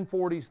break,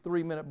 10:40s,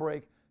 3-minute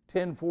break,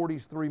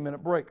 10:40s,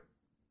 3-minute break.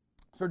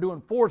 So they're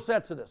doing 4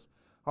 sets of this,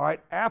 all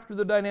right, after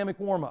the dynamic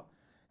warm-up.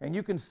 And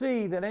you can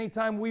see that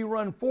anytime we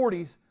run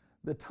 40s,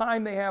 the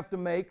time they have to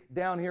make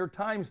down here,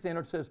 time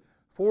standard says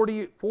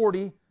 40,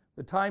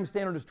 the time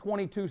standard is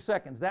 22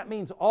 seconds. That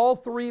means all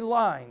 3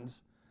 lines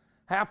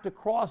have to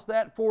cross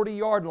that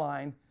 40-yard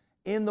line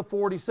in the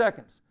 40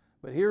 seconds.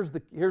 But here's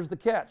the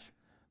catch.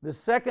 The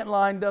second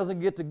line doesn't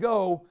get to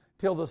go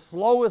till the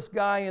slowest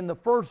guy in the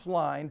first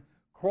line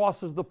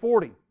crosses the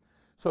 40.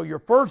 So your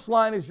first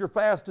line is your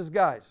fastest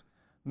guys.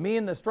 Me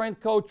and the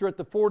strength coach are at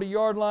the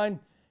 40-yard line.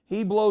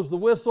 He blows the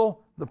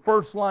whistle, the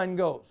first line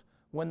goes.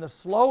 When the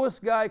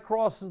slowest guy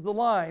crosses the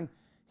line,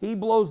 he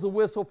blows the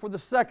whistle for the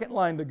second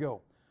line to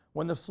go.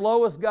 When the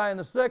slowest guy in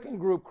the second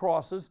group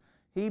crosses,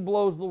 he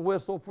blows the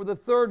whistle for the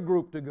third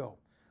group to go.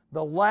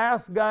 The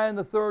last guy in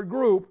the third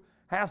group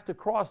has to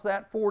cross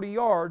that 40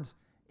 yards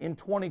in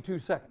 22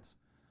 seconds.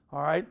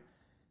 All right?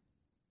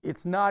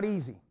 It's not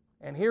easy.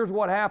 And here's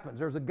what happens.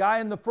 There's a guy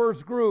in the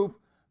first group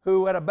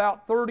who at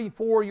about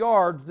 34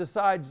 yards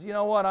decides, you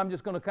know what, I'm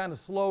just going to kind of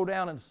slow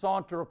down and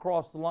saunter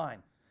across the line.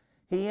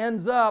 He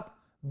ends up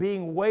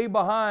being way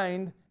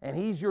behind, and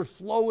he's your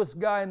slowest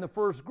guy in the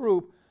first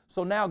group.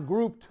 So now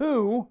group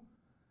 2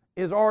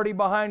 is already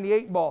behind the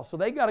 8 ball. So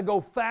they got to go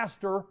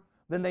faster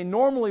than they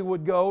normally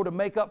would go to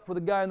make up for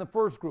the guy in the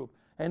first group,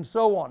 and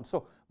so on.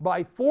 So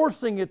by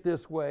forcing it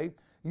this way,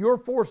 you're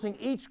forcing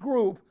each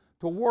group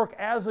to work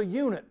as a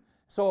unit.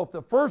 So if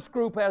the first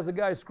group has a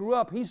guy screw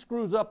up, he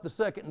screws up the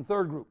second and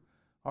third group.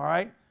 All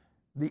right?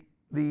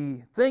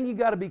 The thing you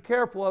got to be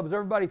careful of is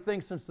everybody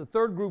thinks since the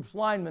third group's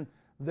linemen,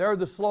 they're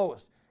the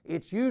slowest.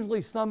 It's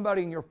usually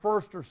somebody in your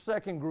first or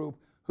second group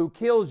who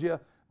kills you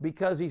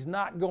because he's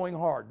not going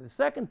hard. The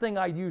second thing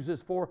I use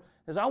this for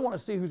is I want to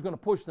see who's going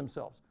to push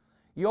themselves.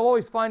 You'll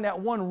always find that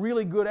one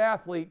really good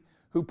athlete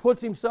who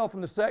puts himself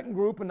in the second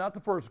group and not the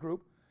first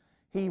group.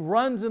 He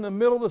runs in the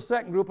middle of the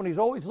second group and he's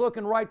always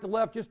looking right to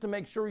left just to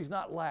make sure he's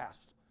not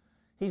last.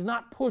 He's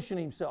not pushing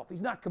himself.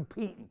 He's not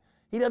competing.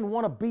 He doesn't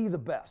want to be the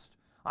best.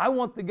 I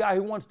want the guy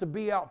who wants to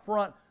be out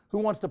front, who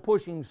wants to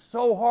push him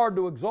so hard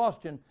to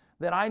exhaustion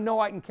that I know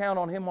I can count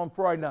on him on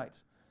Friday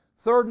nights.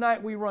 Third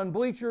night we run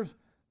bleachers.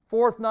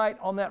 Fourth night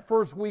on that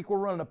first week we're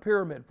running a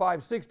pyramid.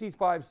 560s,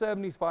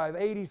 570s,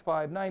 580s,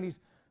 590s,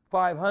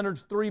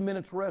 500s, 3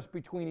 minutes rest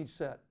between each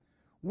set.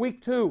 Week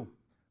 2,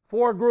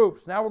 4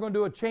 groups. Now we're going to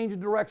do a change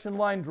of direction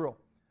line drill.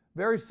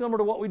 Very similar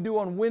to what we do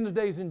on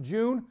Wednesdays in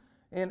June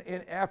and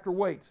after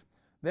weights.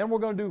 Then we're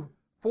going to do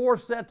 4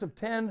 sets of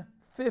 10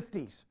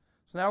 50s.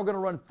 So now we're going to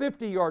run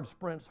 50-yard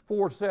sprints,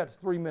 4 sets,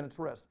 3 minutes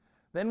rest.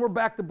 Then we're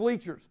back to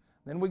bleachers.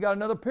 Then we got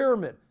another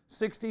pyramid,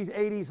 60s,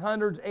 80s,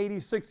 100s,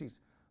 80s, 60s.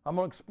 I'm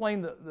going to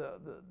explain the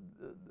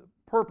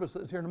purpose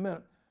of this here in a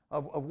minute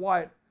of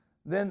why it.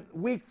 Then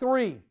week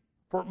 3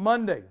 for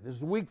Monday. This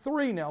is week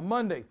 3 now,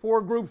 Monday.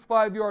 4 groups,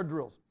 5-yard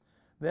drills.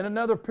 Then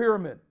another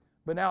pyramid.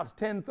 But now it's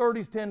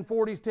 1030s,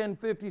 1040s,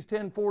 1050s,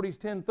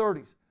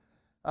 1040s,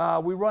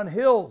 1030s. We run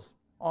hills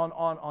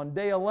on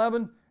day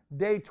 11.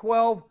 Day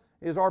 12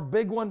 is our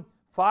big one,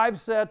 5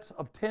 sets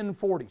of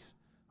 1040s.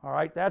 All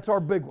right, that's our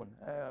big one.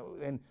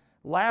 And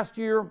last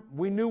year,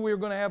 we knew we were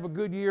going to have a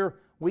good year.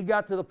 We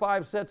got to the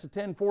 5 sets of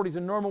 1040s,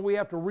 and normally we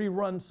have to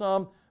rerun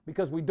some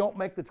because we don't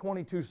make the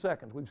 22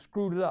 seconds. We've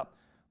screwed it up.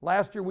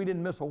 Last year, we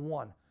didn't miss a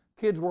 1.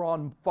 Kids were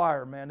on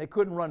fire, man. They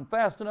couldn't run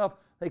fast enough.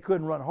 They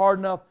couldn't run hard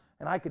enough,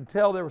 and I could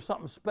tell there was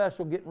something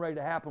special getting ready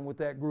to happen with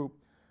that group.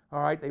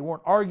 All right, they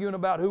weren't arguing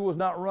about who was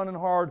not running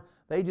hard.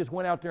 They just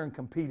went out there and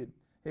competed.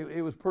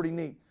 It was pretty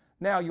neat.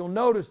 Now, you'll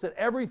notice that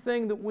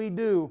everything that we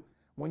do,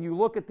 when you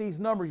look at these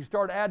numbers, you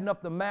start adding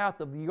up the math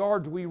of the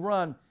yards we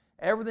run,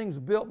 everything's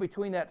built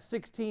between that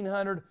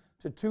 1,600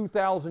 to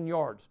 2,000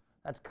 yards.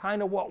 That's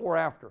kind of what we're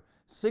after,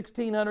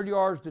 1,600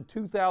 yards to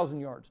 2,000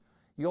 yards.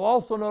 You'll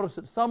also notice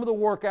that some of the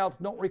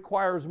workouts don't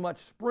require as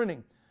much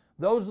sprinting.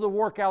 Those are the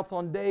workouts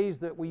on days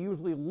that we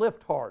usually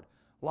lift hard,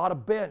 a lot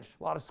of bench,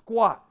 a lot of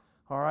squat,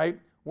 all right?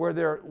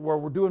 where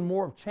we're doing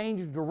more of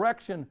change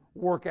direction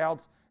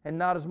workouts and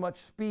not as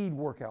much speed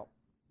workout.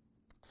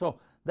 So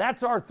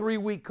that's our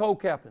 3-week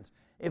co-captains.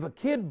 If a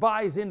kid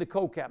buys into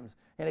co-captains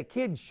and a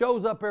kid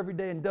shows up every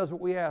day and does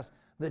what we ask,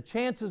 the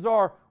chances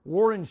are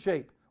we're in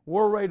shape.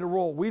 We're ready to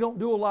roll. We don't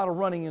do a lot of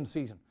running in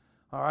season.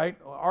 All right?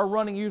 Our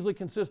running usually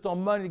consists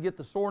on Monday to get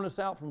the soreness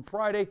out from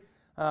Friday,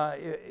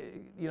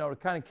 to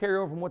kind of carry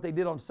over from what they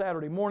did on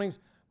Saturday mornings,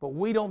 but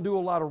we don't do a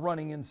lot of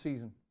running in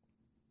season.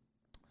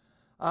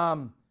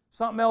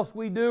 Something else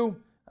we do,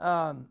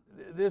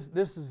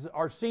 this is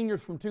our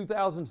seniors from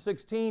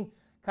 2016,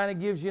 kind of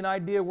gives you an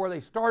idea where they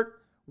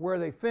start, where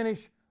they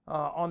finish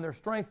on their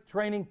strength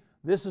training.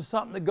 This is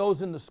something that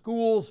goes in the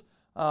school's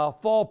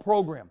fall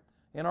program.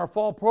 In our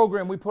fall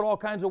program, we put all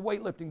kinds of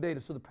weightlifting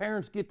data so the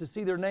parents get to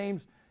see their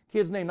names,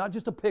 kid's name, not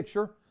just a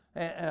picture,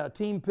 a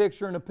team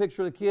picture and a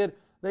picture of the kid.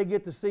 They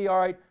get to see, all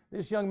right,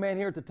 this young man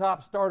here at the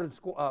top started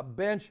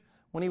bench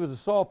when he was a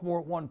sophomore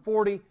at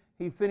 140.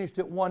 He finished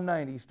at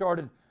 190. He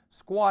started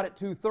squat at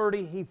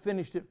 230. He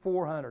finished at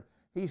 400.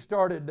 He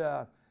started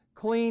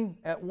clean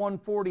at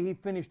 140. He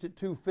finished at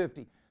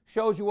 250.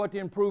 Shows you what the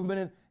improvement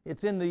is.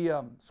 It's in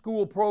the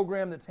school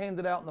program that's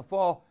handed out in the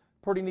fall.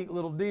 Pretty neat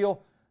little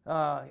deal.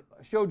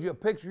 Showed you a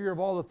picture here of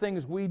all the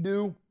things we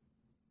do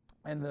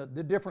and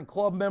the different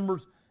club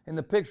members and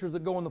the pictures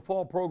that go in the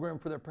fall program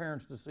for their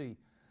parents to see.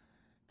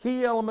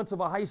 Key elements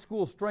of a high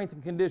school strength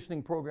and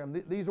conditioning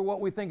program. These are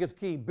what we think is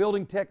key.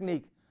 Building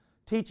technique,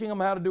 teaching them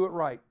how to do it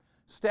right.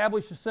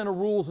 Establish a set of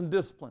rules and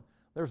discipline.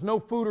 There's no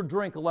food or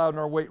drink allowed in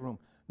our weight room.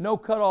 No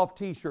cut-off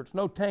t-shirts,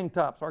 no tank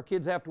tops. Our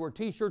kids have to wear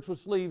t-shirts with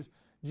sleeves,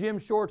 gym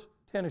shorts,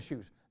 tennis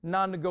shoes,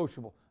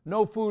 non-negotiable.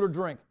 No food or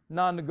drink,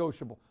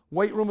 non-negotiable.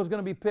 Weight room is going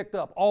to be picked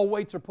up. All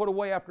weights are put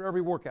away after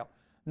every workout.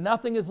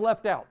 Nothing is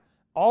left out.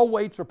 All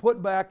weights are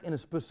put back in a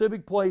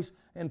specific place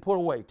and put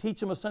away. Teach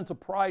them a sense of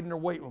pride in their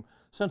weight room,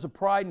 sense of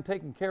pride in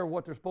taking care of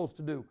what they're supposed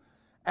to do.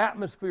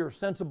 Atmosphere,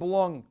 sense of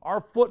belonging. Our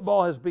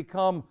football has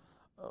become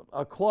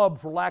a club,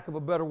 for lack of a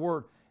better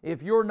word.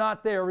 If you're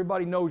not there,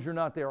 everybody knows you're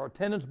not there. Our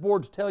attendance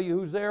boards tell you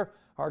who's there.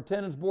 Our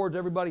attendance boards,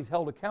 everybody's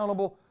held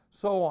accountable,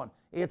 so on.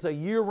 It's a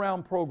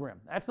year-round program.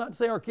 That's not to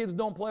say our kids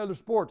don't play other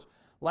sports.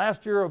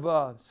 Last year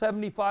of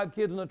 75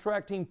 kids on the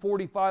track team,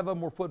 45 of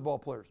them were football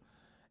players.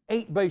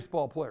 8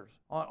 baseball players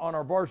on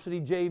our varsity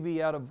JV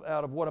out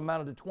of what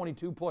amounted to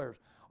 22 players.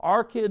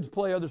 Our kids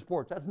play other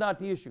sports. That's not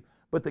the issue.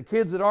 But the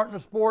kids that aren't in a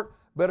sport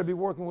better be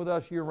working with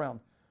us year-round.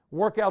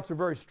 Workouts are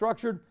very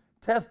structured.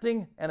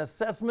 Testing and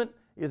assessment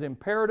is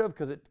imperative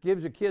because it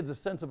gives your kids a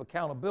sense of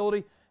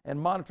accountability and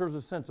monitors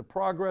a sense of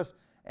progress,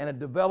 and it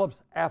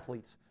develops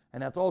athletes.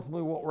 And that's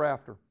ultimately what we're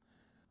after.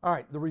 All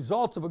right, the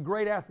results of a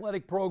great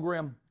athletic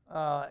program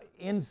out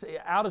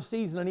of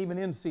season and even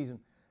in season.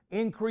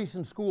 Increase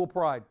in school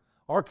pride.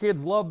 Our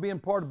kids love being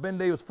part of Ben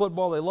Davis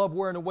football. They love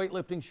wearing the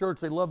weightlifting shirts.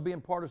 They love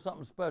being part of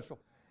something special.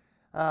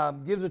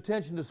 Gives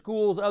attention to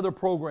schools, other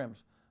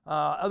programs.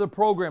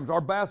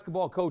 Our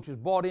basketball coach has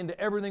bought into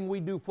everything we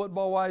do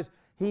football-wise.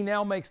 He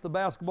now makes the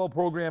basketball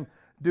program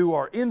do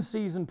our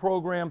in-season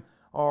program,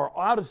 our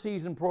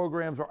out-of-season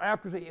programs, our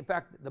after-season. In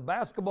fact, the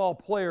basketball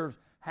players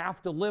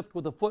have to lift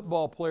with the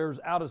football players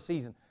out of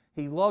season.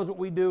 He loves what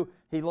we do.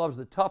 He loves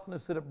the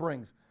toughness that it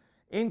brings.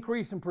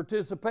 Increase in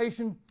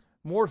participation.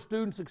 More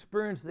students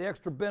experience the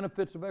extra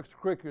benefits of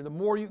extracurricular. The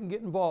more you can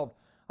get involved.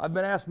 I've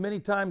been asked many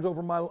times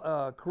over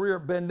my career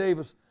at Ben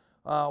Davis,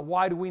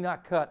 why do we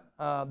not cut?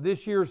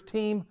 This year's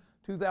team,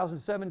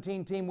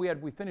 2017 team,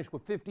 we finished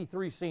with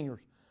 53 seniors.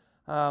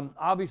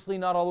 Obviously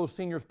not all those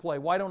seniors play.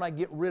 Why don't I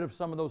get rid of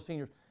some of those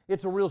seniors?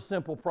 It's a real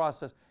simple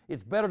process.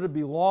 It's better to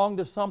belong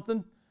to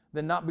something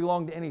than not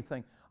belong to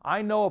anything.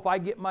 I know if I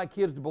get my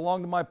kids to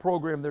belong to my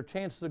program, their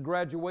chances of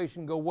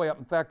graduation go way up.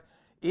 In fact,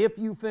 if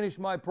you finish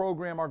my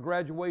program, our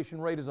graduation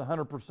rate is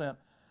 100%.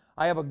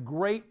 I have a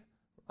great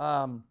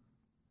amount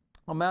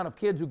of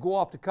kids who go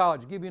off to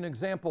college. I'll give you an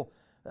example.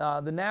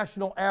 The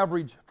national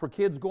average for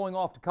kids going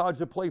off to college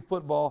to play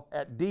football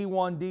at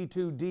D1,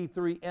 D2,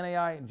 D3,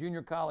 NAI, and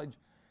junior college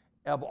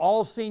of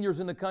all seniors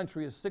in the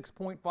country is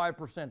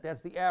 6.5%.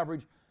 That's the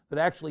average that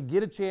actually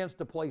get a chance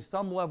to play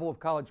some level of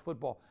college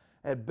football.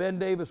 At Ben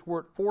Davis,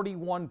 we're at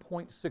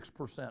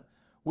 41.6%.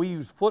 We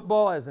use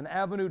football as an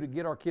avenue to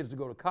get our kids to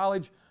go to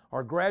college.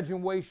 Our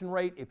graduation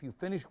rate, if you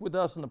finish with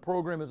us in the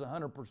program, is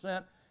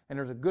 100%, and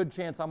there's a good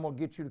chance I'm going to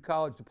get you to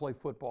college to play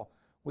football.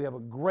 We have a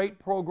great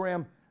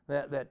program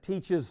that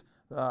teaches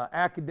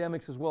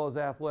academics as well as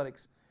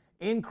athletics.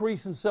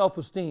 Increase in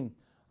self-esteem.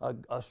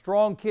 A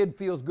strong kid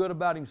feels good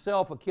about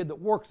himself. A kid that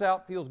works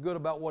out feels good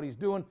about what he's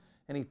doing,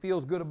 and he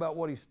feels good about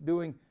what he's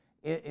doing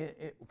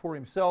for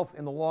himself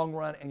in the long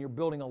run, and you're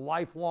building a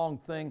lifelong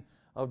thing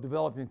of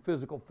developing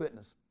physical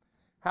fitness.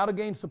 How to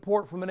gain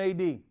support from an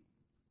AD.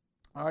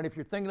 All right, if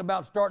you're thinking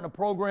about starting a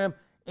program,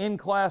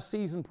 in-class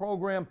season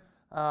program,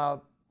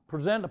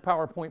 present a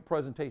PowerPoint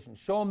presentation.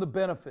 Show them the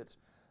benefits.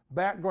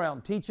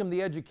 Background, teach them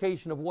the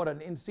education of what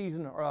an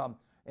in-season or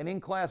an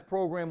in-class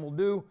program will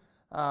do.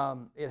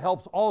 It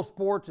helps all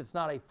sports. It's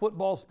not a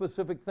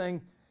football-specific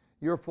thing.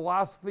 your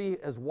philosophy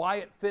as why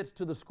it fits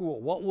to the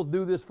school. What will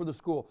do this for the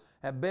school?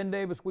 At Ben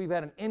Davis, we've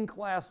had an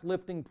in-class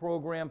lifting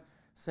program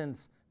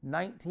since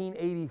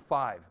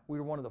 1985. We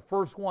were one of the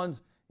first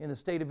ones in the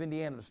state of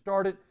Indiana to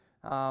start it.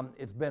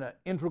 It's been an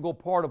integral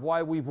part of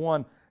why we've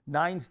won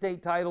 9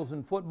 state titles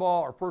in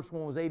football. Our first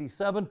one was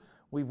 '87.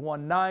 We've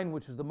won 9,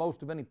 which is the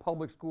most of any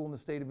public school in the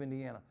state of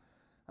Indiana.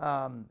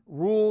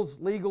 Rules,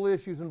 legal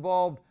issues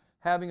involved,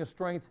 having a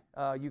strength,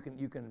 you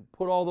can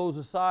put all those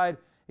aside.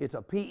 It's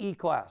a PE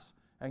class,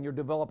 and you're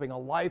developing a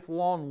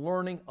lifelong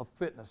learning of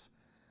fitness.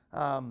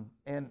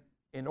 And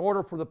in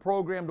order for the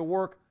program to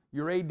work,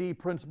 your AD,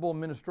 principal,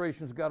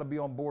 administration's got to be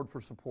on board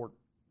for support.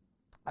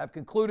 I've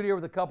concluded here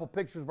with a couple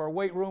pictures of our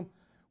weight room.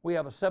 We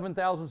have a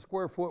 7,000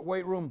 square foot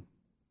weight room.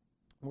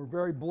 We're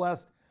very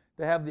blessed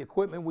to have the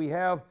equipment we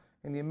have,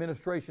 and the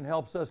administration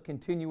helps us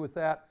continue with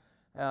that.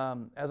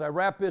 As I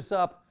wrap this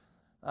up,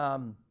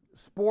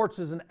 sports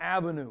is an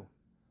avenue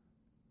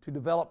to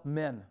develop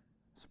men.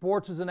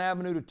 Sports is an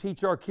avenue to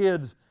teach our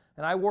kids,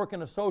 and I work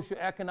in a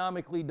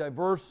socioeconomically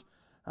diverse,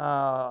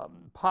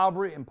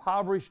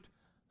 impoverished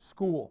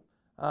school.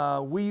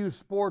 We use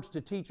sports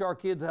to teach our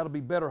kids how to be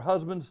better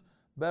husbands,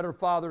 better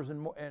fathers,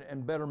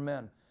 and better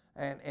men.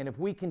 And if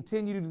we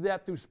continue to do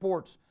that through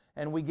sports,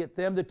 and we get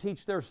them to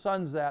teach their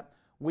sons that,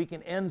 we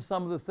can end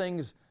some of the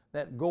things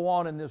that go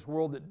on in this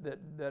world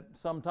that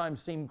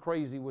sometimes seem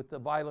crazy with the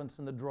violence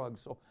and the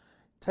drugs. So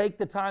take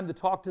the time to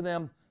talk to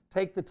them,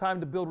 take the time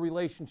to build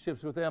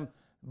relationships with them,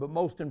 but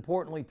most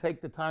importantly, take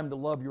the time to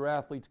love your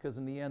athletes, because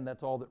in the end,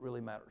 that's all that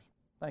really matters.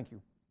 Thank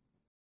you.